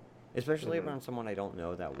 especially Mhm. around someone I don't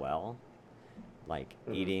know that well, like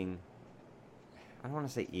Mhm. eating. I don't want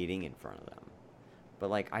to say eating in front of them, but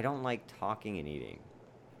like I don't like talking and eating.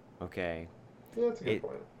 Okay, Yeah, that's a good it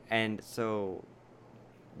point. and so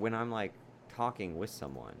when I'm like talking with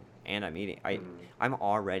someone and I'm eating, Mhm. I'm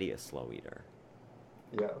already a slow eater.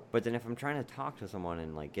 Yeah. But then if I'm trying to talk to someone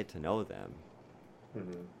and like get to know them,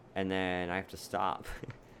 Mhm. and then I have to stop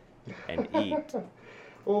and eat.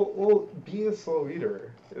 Well, be a slow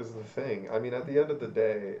eater is the thing. I mean, at the end of the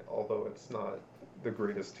day, although it's not the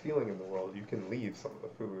greatest feeling in the world, you can leave some of the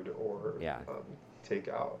food or Yeah. take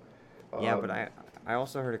out. Yeah, but Um, I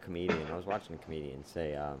also heard a comedian. I was watching a comedian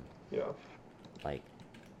say yeah.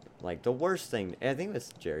 like the worst thing. I think this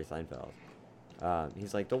is Jerry Seinfeld.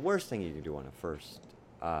 He's like the worst thing you can do on a first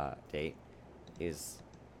date is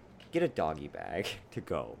get a doggy bag to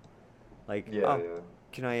go. Like, Yeah, oh, yeah.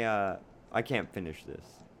 can I can't finish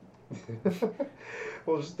this.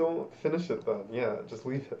 Well, just don't finish it then. Yeah, just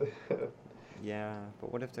leave it. Yeah,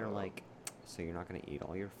 but what if they're Um, like, so you're not gonna eat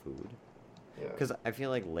all your food? yeah. Because I feel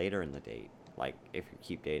like later in the date, like if you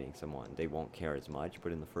keep dating someone, they won't care as much.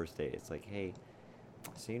 But in the first date, it's like, hey,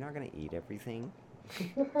 so you're not gonna eat everything?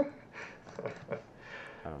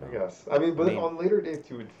 I don't I know. guess. I mean, I but mean, on later dates,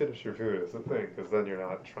 you would finish your food is the thing, because then you're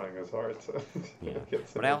not trying as hard to yeah. get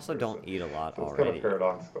to But I know also the don't person. eat a lot So it's kind of already.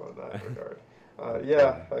 paradoxical in that regard.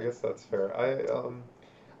 Yeah. Yeah, I guess that's fair.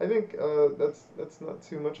 I think that's not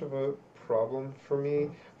too much of a problem for me.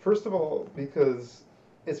 First of all, because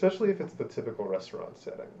especially if it's the typical restaurant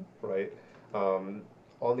setting, right? Um,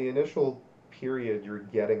 on the initial period, you're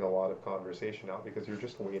getting a lot of conversation out because you're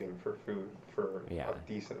just waiting for food for Yeah. a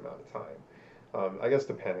decent amount of time. I guess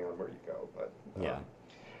depending on where you go, Yeah.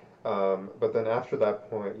 but then after that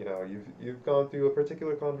point, you've gone through a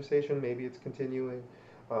particular conversation. Maybe it's continuing,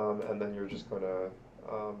 and then you're just gonna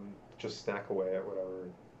just snack away at whatever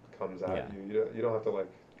comes Yeah. at you. You don't have to like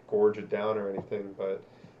gorge it down or anything, but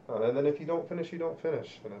and then if you don't finish, you don't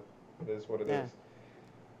finish, and it is what it Yeah. is.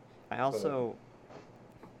 I But also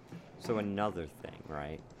so another thing,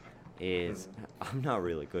 right, is mhm. I'm not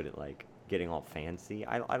really good at like getting all fancy.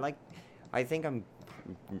 I like I think I'm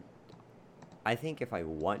I think if I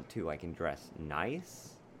want to, I can dress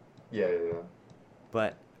nice, Yeah, yeah,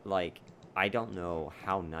 but like I don't know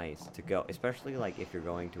how nice to go, especially like if you're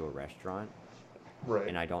going to a restaurant yeah. Right,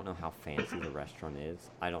 and I don't know how fancy the restaurant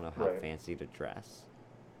is. I don't know how right. fancy to dress.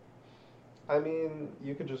 I mean,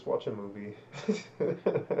 you could just watch a movie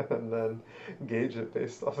and then gauge it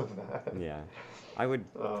based off of that. Yeah. I would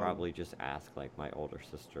Um, probably just ask like my older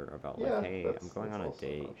sister about like, yeah, "Hey, I'm going that's on a also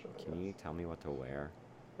an date. option, I Can you guess. tell me what to wear?"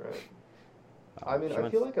 Right. I mean, She I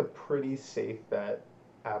feel wants like a pretty safe bet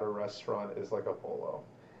at a restaurant is like a polo,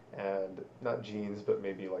 and not jeans, but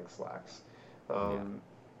maybe like slacks, Yeah. um,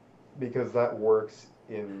 because that works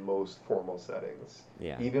in most formal settings.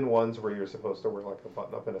 Yeah. Even ones where you're supposed to wear like a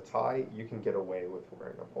button up and a tie, you can get away with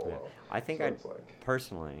wearing a Yeah. polo. I think So I'd it's like,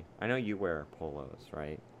 personally. I know you wear polos,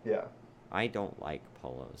 right? yeah. I don't like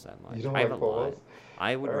polos that You much. don't I have like a lot. polos?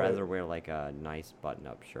 I would All right. rather wear like a nice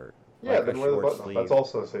button-up shirt, Yeah, like a then wear the short button up. That's sleeve.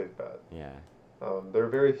 also a safe bet. Yeah. There are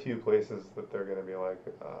very few places that they're gonna be like,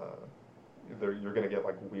 you're gonna get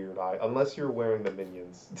like weird eye unless you're wearing the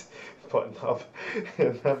Minions button up,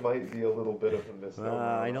 and that might be a little bit of a misnomer.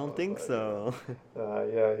 I don't think But so.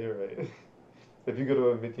 yeah, you're right. If you go to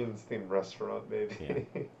a Minions themed restaurant, Yeah.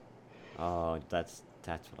 maybe. Oh, that's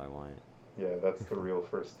what I want. Yeah, that's the real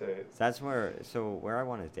first date. So that's where. So where I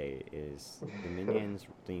want to date is the Minions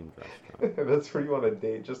themed restaurant. That's where you want to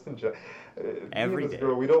date, just in general. Me and Every this day.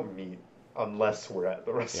 girl, we don't meet unless we're at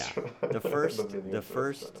the Yeah. restaurant. The first, Minions the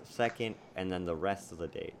first, restaurant. second, and then the rest of the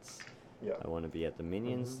dates. Yeah. I want to be at the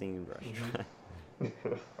Minions themed restaurant.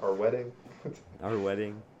 Our wedding. Our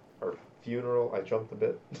wedding. Our funeral. I jumped a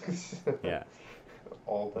bit. Yeah.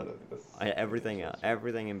 All done at this.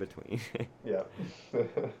 Everything in between. Yeah.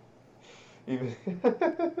 Even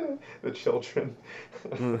the children.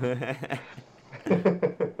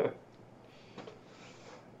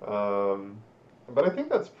 But I think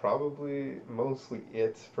that's probably mostly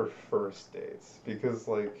it for first dates because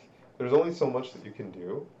like there's only so much that you can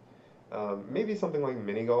do. Maybe something like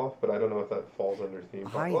mini golf, but I don't know if that falls under theme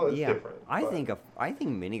park. Well, it's different. I but- think I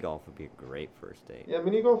think mini golf would be a great first date. Yeah,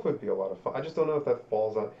 mini golf would be a lot of fun. I just don't know if that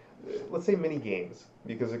falls on. Let's say mini games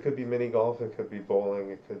because it could be mini golf, it could be bowling,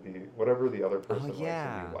 it could be whatever the other person likes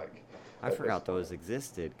yeah. and you like. I at forgot this those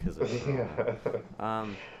existed because of Yeah.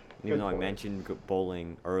 even Good though I point. mentioned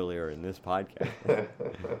bowling earlier in this podcast.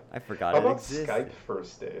 I forgot How it about existed. Skype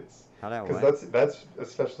first dates? How that Because what? that's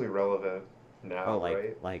especially relevant now, Oh, like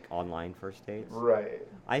right? like online first dates. Right.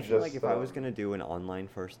 I feel like Just, if I was gonna do an online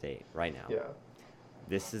first date right now, Yeah.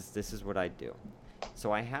 this is what I'd do.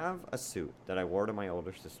 So I have a suit that I wore to my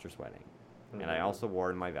older sister's wedding, and I Mhm. also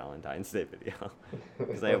wore in my Valentine's Day video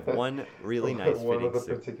because I have one really nice One fitting with a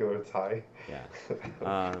suit. particular tie.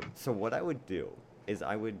 Yeah. So what I would do is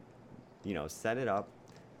I would, set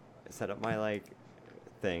up my like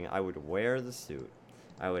thing. I would wear the suit.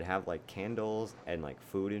 I would have like candles and like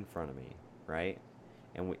food in front of me, right?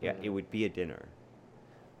 And it would be a dinner.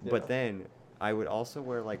 But Yeah. then I would also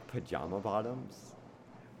wear like pajama bottoms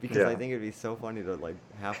because I Yeah. think it'd be so funny to like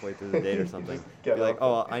halfway through the date or something Just be get like, up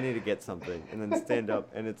 "Oh, and- I need to get something," and then stand up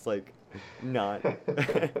and it's like not.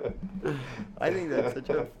 I think that's such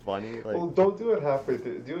a funny like. Well, don't do it halfway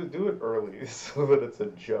through. Do it early so that it's a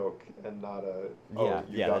joke and not a you got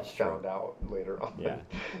that's true. found out later on. Yeah.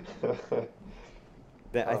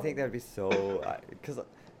 I think Um, that'd be so, because,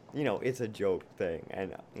 it's a joke thing,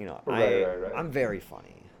 and Right, right. I'm very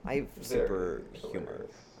funny. I have super Very humor.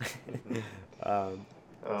 hilarious.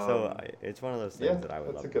 It's one of those Yeah, things that I would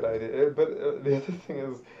that's love. a good idea. But the other thing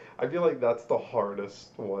is, I feel like that's the hardest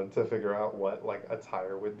one to figure out what like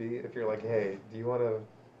attire would be. If you're like, hey, do you want a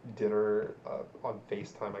dinner on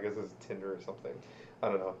FaceTime? I guess it's Tinder or something. I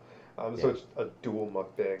don't know. So Yeah. it's a dual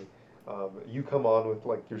mukbang. You come on with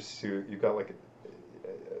like your suit. You got like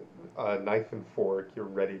a knife and fork. You're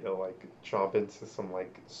ready to like chomp into some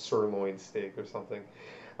like sirloin steak or something.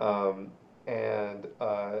 And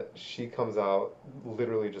she comes out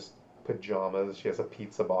literally just pajamas. She has a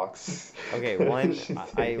pizza box. Okay, one, She's I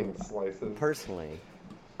taking slices. personally,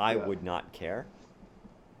 I Yeah. would not care.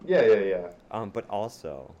 Yeah. But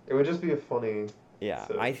also, It would just be a funny. yeah,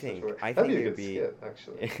 So- I think situation. I That'd think be a it'd good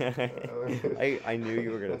be. skit, actually. I knew you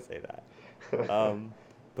were gonna say that.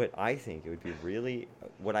 But I think it would be really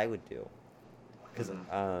what I would do, because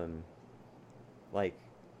like,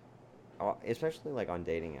 especially like on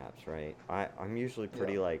dating apps, right? I'm usually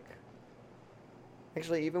pretty Yeah. like.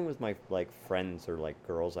 Actually, even with my like friends or like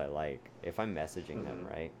girls I like, if I'm messaging them, Mhm.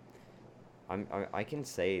 right? I can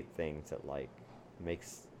say things that like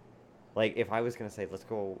makes, like if I was gonna say let's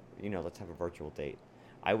go, let's have a virtual date,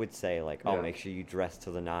 I would say like, oh, Yeah. make sure you dress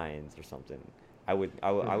to the nines or something. I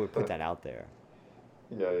would put that out there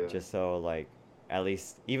Yeah. just so like at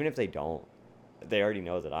least even if they don't, they already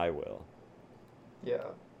know that I will. Yeah.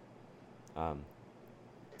 Um,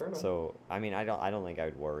 Fair enough. so I mean I don't think I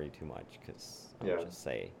would worry too much because I would Yeah. just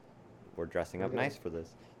say we're dressing up Okay. nice for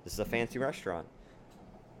this. This is a fancy restaurant.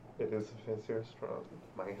 It is a fancy restaurant.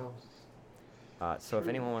 My house. So if True,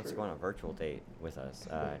 anyone wants to true. go on a virtual date with us,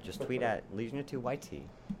 just tweet at Legion2YT.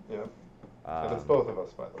 Yeah. And it's Um, both of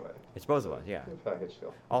us, by the way. It's both of us, yeah. Good package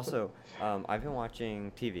deal. Also, I've been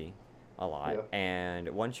watching TV a lot, Yeah. and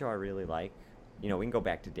one show I really like you know, we can go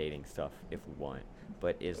back to dating stuff if we want,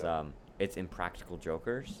 but it's Impractical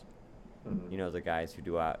Jokers. You know, the guys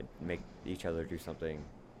who make each other do something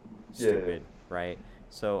Yeah, stupid, right?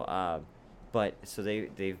 So but so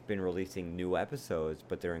they've been releasing new episodes,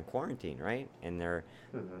 but they're in quarantine, right? And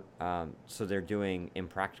so they're doing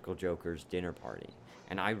Impractical Jokers dinner party,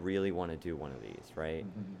 and I really want to do one of these, right?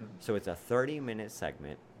 So it's a 30-minute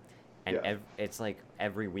segment, and yeah. it's like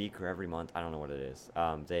every week or every month, I don't know what it is.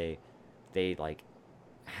 They like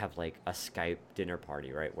have like a Skype dinner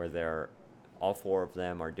party, right? Where they're all four of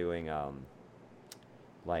them are doing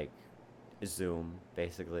like Zoom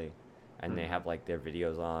basically, and they have like their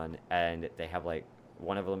videos on, and they have like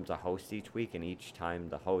one of them's a host each week, and each time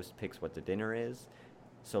the host picks what the dinner is.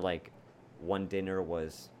 So like one dinner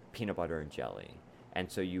was peanut butter and jelly, and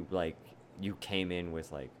so you came in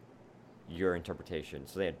with like your interpretation.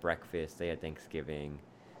 So they had breakfast, they had Thanksgiving,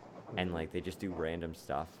 and like they just do random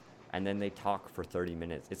stuff, and then they talk for 30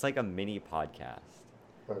 minutes. It's like a mini podcast,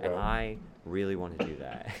 and Okay. I really want to do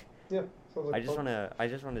that. Yeah, sounds like fun. I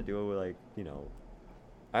just want to do it like, you know,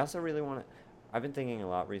 I also really want to. I've been thinking a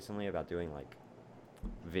lot recently about doing like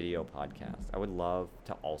video podcasts. I would love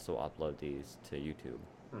to also upload these to YouTube.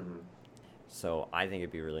 Mm-hmm. So I think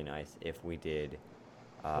it'd be really nice if we did.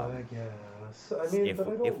 I Um, guess. I mean, but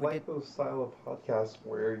I if don't we did, like those style of podcasts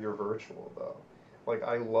where you're virtual, though. Like,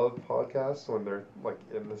 I love podcasts when they're, like,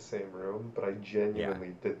 in the same room, but I yeah,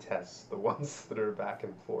 genuinely detest the ones that are back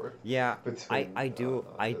and forth yeah, between on I do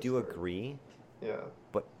Discord. agree, Yeah,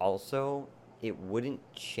 but also it wouldn't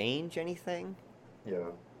change anything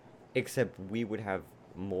yeah. except we would have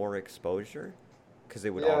more exposure because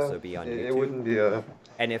it would Yeah, also be on it YouTube. wouldn't be a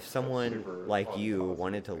And if someone super like fun, you positive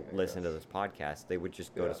wanted to thing, I listen to guess. this podcast, they would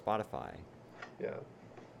just go to Yeah, Spotify.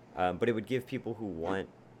 yeah. But it would give people who want,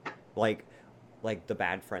 like, like the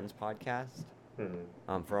Bad Friends podcast,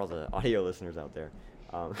 Hmm. for all the audio listeners out there.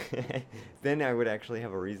 Um, then I would actually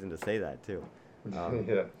have a reason to say that too. Um,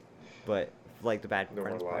 Yeah, but like the Bad no more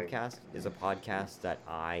Friends lying. podcast is a podcast that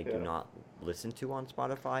I do Yeah. not listen to on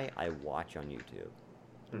Spotify. I watch on YouTube.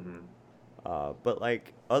 Hmm. But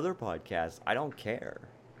like other podcasts, I don't care.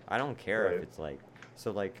 I don't care if Right. it's like so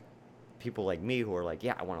like people like me who are like,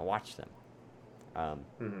 yeah, I want to watch them. Um,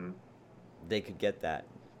 Hmm. they could get that.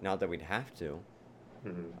 Not that we'd have to.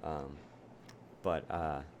 Hmm. Um, but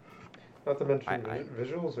Not to mention, I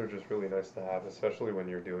visuals are just really nice to have, especially when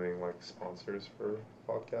you're doing like sponsors for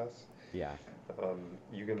podcasts. yeah,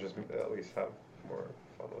 You can just at least have more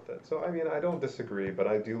fun with it. So, I mean, I don't disagree, but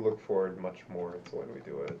I do look forward much more to when we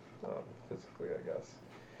do it physically, I guess.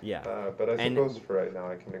 yeah, But I and suppose for right now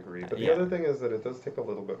I can agree. But the yeah, other thing is that it does take a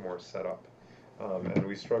little bit more setup. And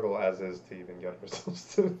we struggle as is to even get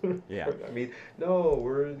ourselves to the yeah. recording. I mean, no,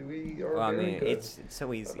 we are Well, I very mean, good it's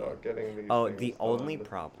so easy. about getting these Oh, things the only done.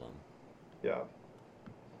 problem Yeah.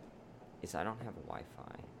 is I don't have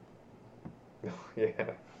Wi-Fi. Yeah.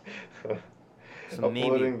 So maybe,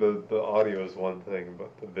 Uploading the audio is one thing,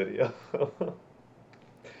 but the video.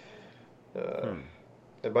 uh, hmm.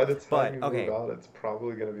 and by the time But you move okay, out, it's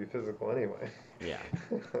probably going to be physical anyway. yeah.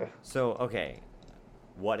 So okay,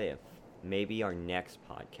 what if maybe our next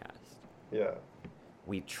podcast Yeah.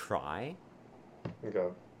 we try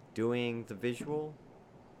Okay. doing the visual?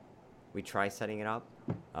 We try setting it up.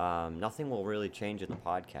 Nothing will really change in the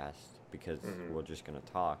podcast because Hmm. we're just gonna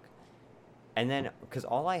talk. And then, because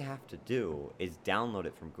all I have to do is download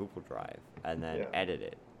it from Google Drive and then Yeah. edit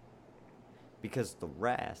it. Because the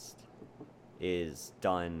rest is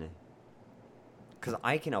done. Because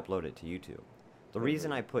I can upload it to YouTube. The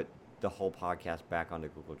reason Hmm. I put the whole podcast back onto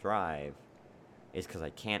Google Drive is because I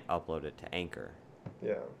can't upload it to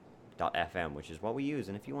Yeah. Anchor.fm, which is what we use.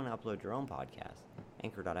 And if you want to upload your own podcast,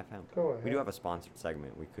 Anchor.fm. Go We do ahead. have a sponsored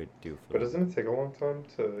segment we could do for But them. doesn't it take a long time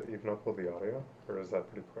to even upload the audio? Or is that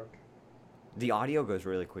pretty quick? The audio goes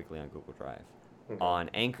really quickly on Google Drive. Okay. On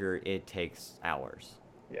Anchor, it takes hours.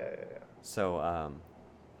 Yeah, yeah, yeah. So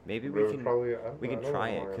maybe But we it would can probably, we I can don't know try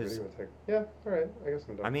how it long a because video would take. Yeah, alright, I guess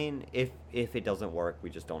I'm done. I mean if it doesn't work, we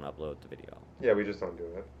just don't upload the video, Yeah, we just don't do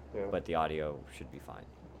it. Yeah. but the audio should be fine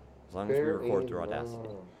as long as we Fair record through enough.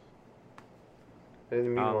 Audacity. In the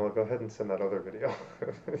meanwhile, Um, go ahead and send that other video.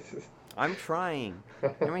 I'm trying. You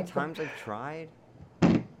know how many times I've tried?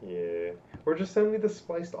 Yeah. Or just send me the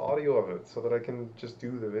spliced audio of it so that I can just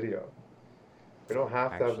do the video. We don't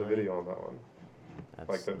have to have the Actually, video on that one. that's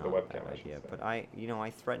Like the not a webcam, bad I should idea. say. But I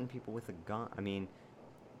threaten people with a gun. I mean,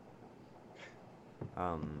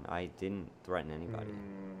 I didn't threaten anybody.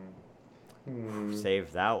 Hmm.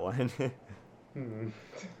 Save that one. Hmm.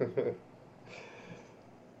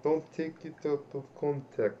 Don't take it out of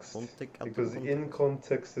context. Don't take out of Because in context.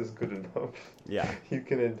 context is good enough. Yeah. You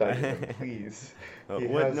can indict him, please. He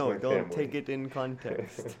What? has No, my don't family. take it in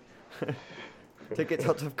context. Take it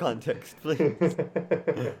out of context, please.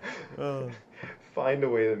 Oh, Find a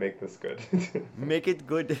way to make this good. make it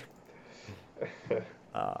good.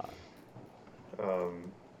 Uh,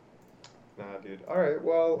 Um, nah, dude. All right.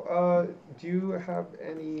 Well, do you have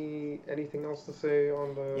anything else to say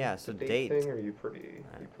on yeah, the so date date. thing, or are you pretty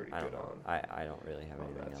I good don't know. on I don't really have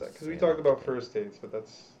anything that else side? to Because say we talked about about the date. first dates, but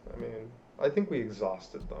that's, I mean, I think we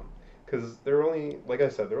exhausted them. Because there are only, like I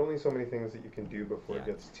said, there are only so many things that you can do before it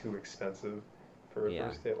Yeah. gets too expensive for a Yeah.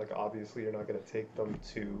 first date. Like obviously, you're not going to take them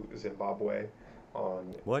to Zimbabwe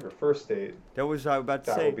on What? your first date. That was what I was about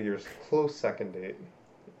to That will say. be your close second date.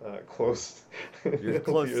 Close. Your That'll be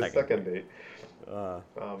close your second second date. date. Uh,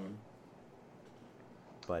 Um,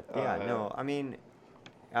 but yeah, uh, no, I mean,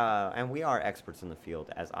 and we are experts in the field,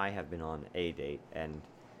 as I have been on a date, and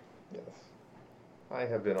yes, I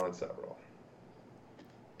have been on several.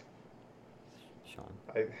 Sean.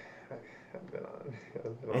 I have been on.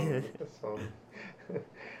 I've been on some.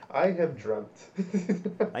 I have dreamt.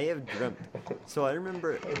 I have dreamt. So I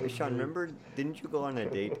remember, I have Sean, dreamt. remember, didn't you go on a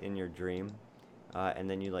date in your dream? And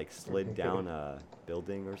then you like slid down a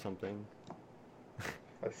building or something?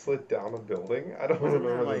 I slid down a building. I don't Wasn't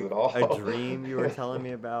there remember this like at all. a dream you were telling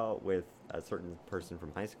me about with a certain person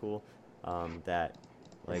from high school? That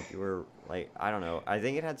like you were like, I don't know. I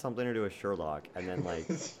think it had something to do with Sherlock, and then like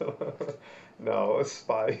No,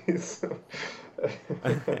 spies.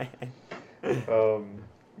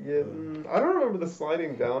 Yeah, I don't remember the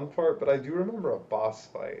sliding down part, but I do remember a boss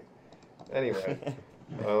fight. Anyway,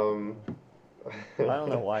 um, I don't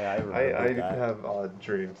know why I I remembered that. have odd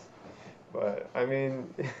dreams, but I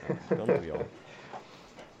mean, Don't we all?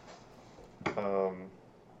 um,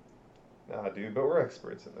 nah, dude, but we're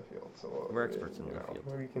experts in the field, so We're experts in you the know,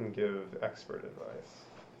 field. we can give expert advice.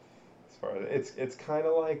 As far as it's kind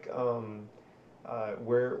of like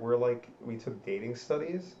we're like we took dating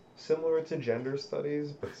studies similar to gender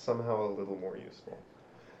studies, but somehow a little more useful.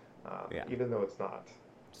 Yeah, Even though it's not.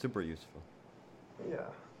 super useful. Yeah.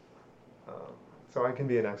 Um, so I can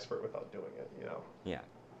be an expert without doing it, you know. Yeah.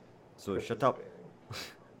 So shut up.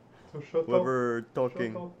 Participating. So shut up. Whoever Shut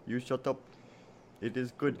talking, up. you shut up. It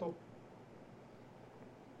is good. Shut up.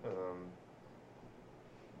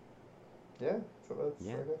 Yeah. So that's.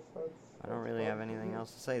 Yeah. I guess that's. I don't that's really have fun. anything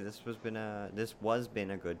else to say. This was been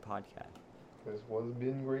a good podcast. This was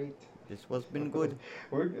been great. This was been good.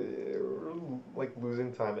 We're like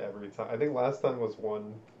losing time every time. I think last time was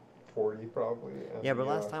 1:40 probably. And Yeah, but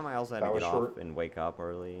last time I also had that to was get off short. and wake up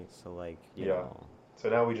early, so like, you Yeah. know. So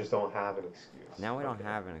now we just don't have an excuse. Now we don't Okay.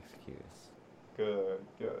 have an excuse. Good,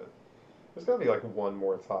 good. There's gotta be like one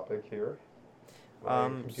more topic here. My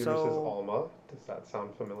computer says So Alma. Does that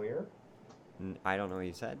sound familiar? I don't know what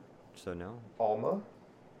you said, so no. Alma?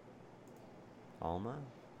 Alma?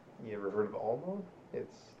 You ever heard of Alma?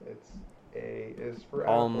 It's A is for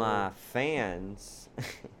All apple. my fans.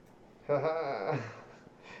 Haha.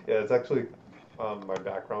 Yeah, it's actually my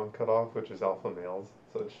background cut off, which is alpha males.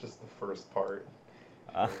 So it's just the first part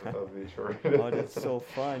of each word. Oh, that's so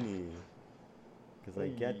funny. Because I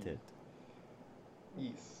get it.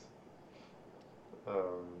 Yes.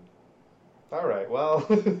 All right. Well.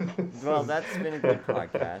 Well, that's been a good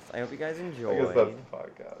podcast. I hope you guys I enjoyed. guess that's the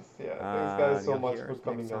podcast. Yeah. Thanks, guys, so You'll much hear for us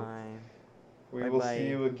coming next on. time. We will Bye-bye. see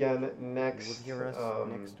you again You next. will hear us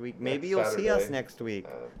next week. next Maybe you'll see us Saturday. next week.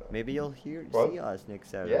 Maybe you'll What? see us next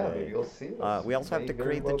Saturday. Yeah, maybe you'll see us. We also have May to very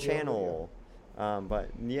create well the be on video. channel. But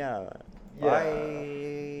yeah. Yeah.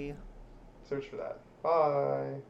 Bye. Search for that. Bye.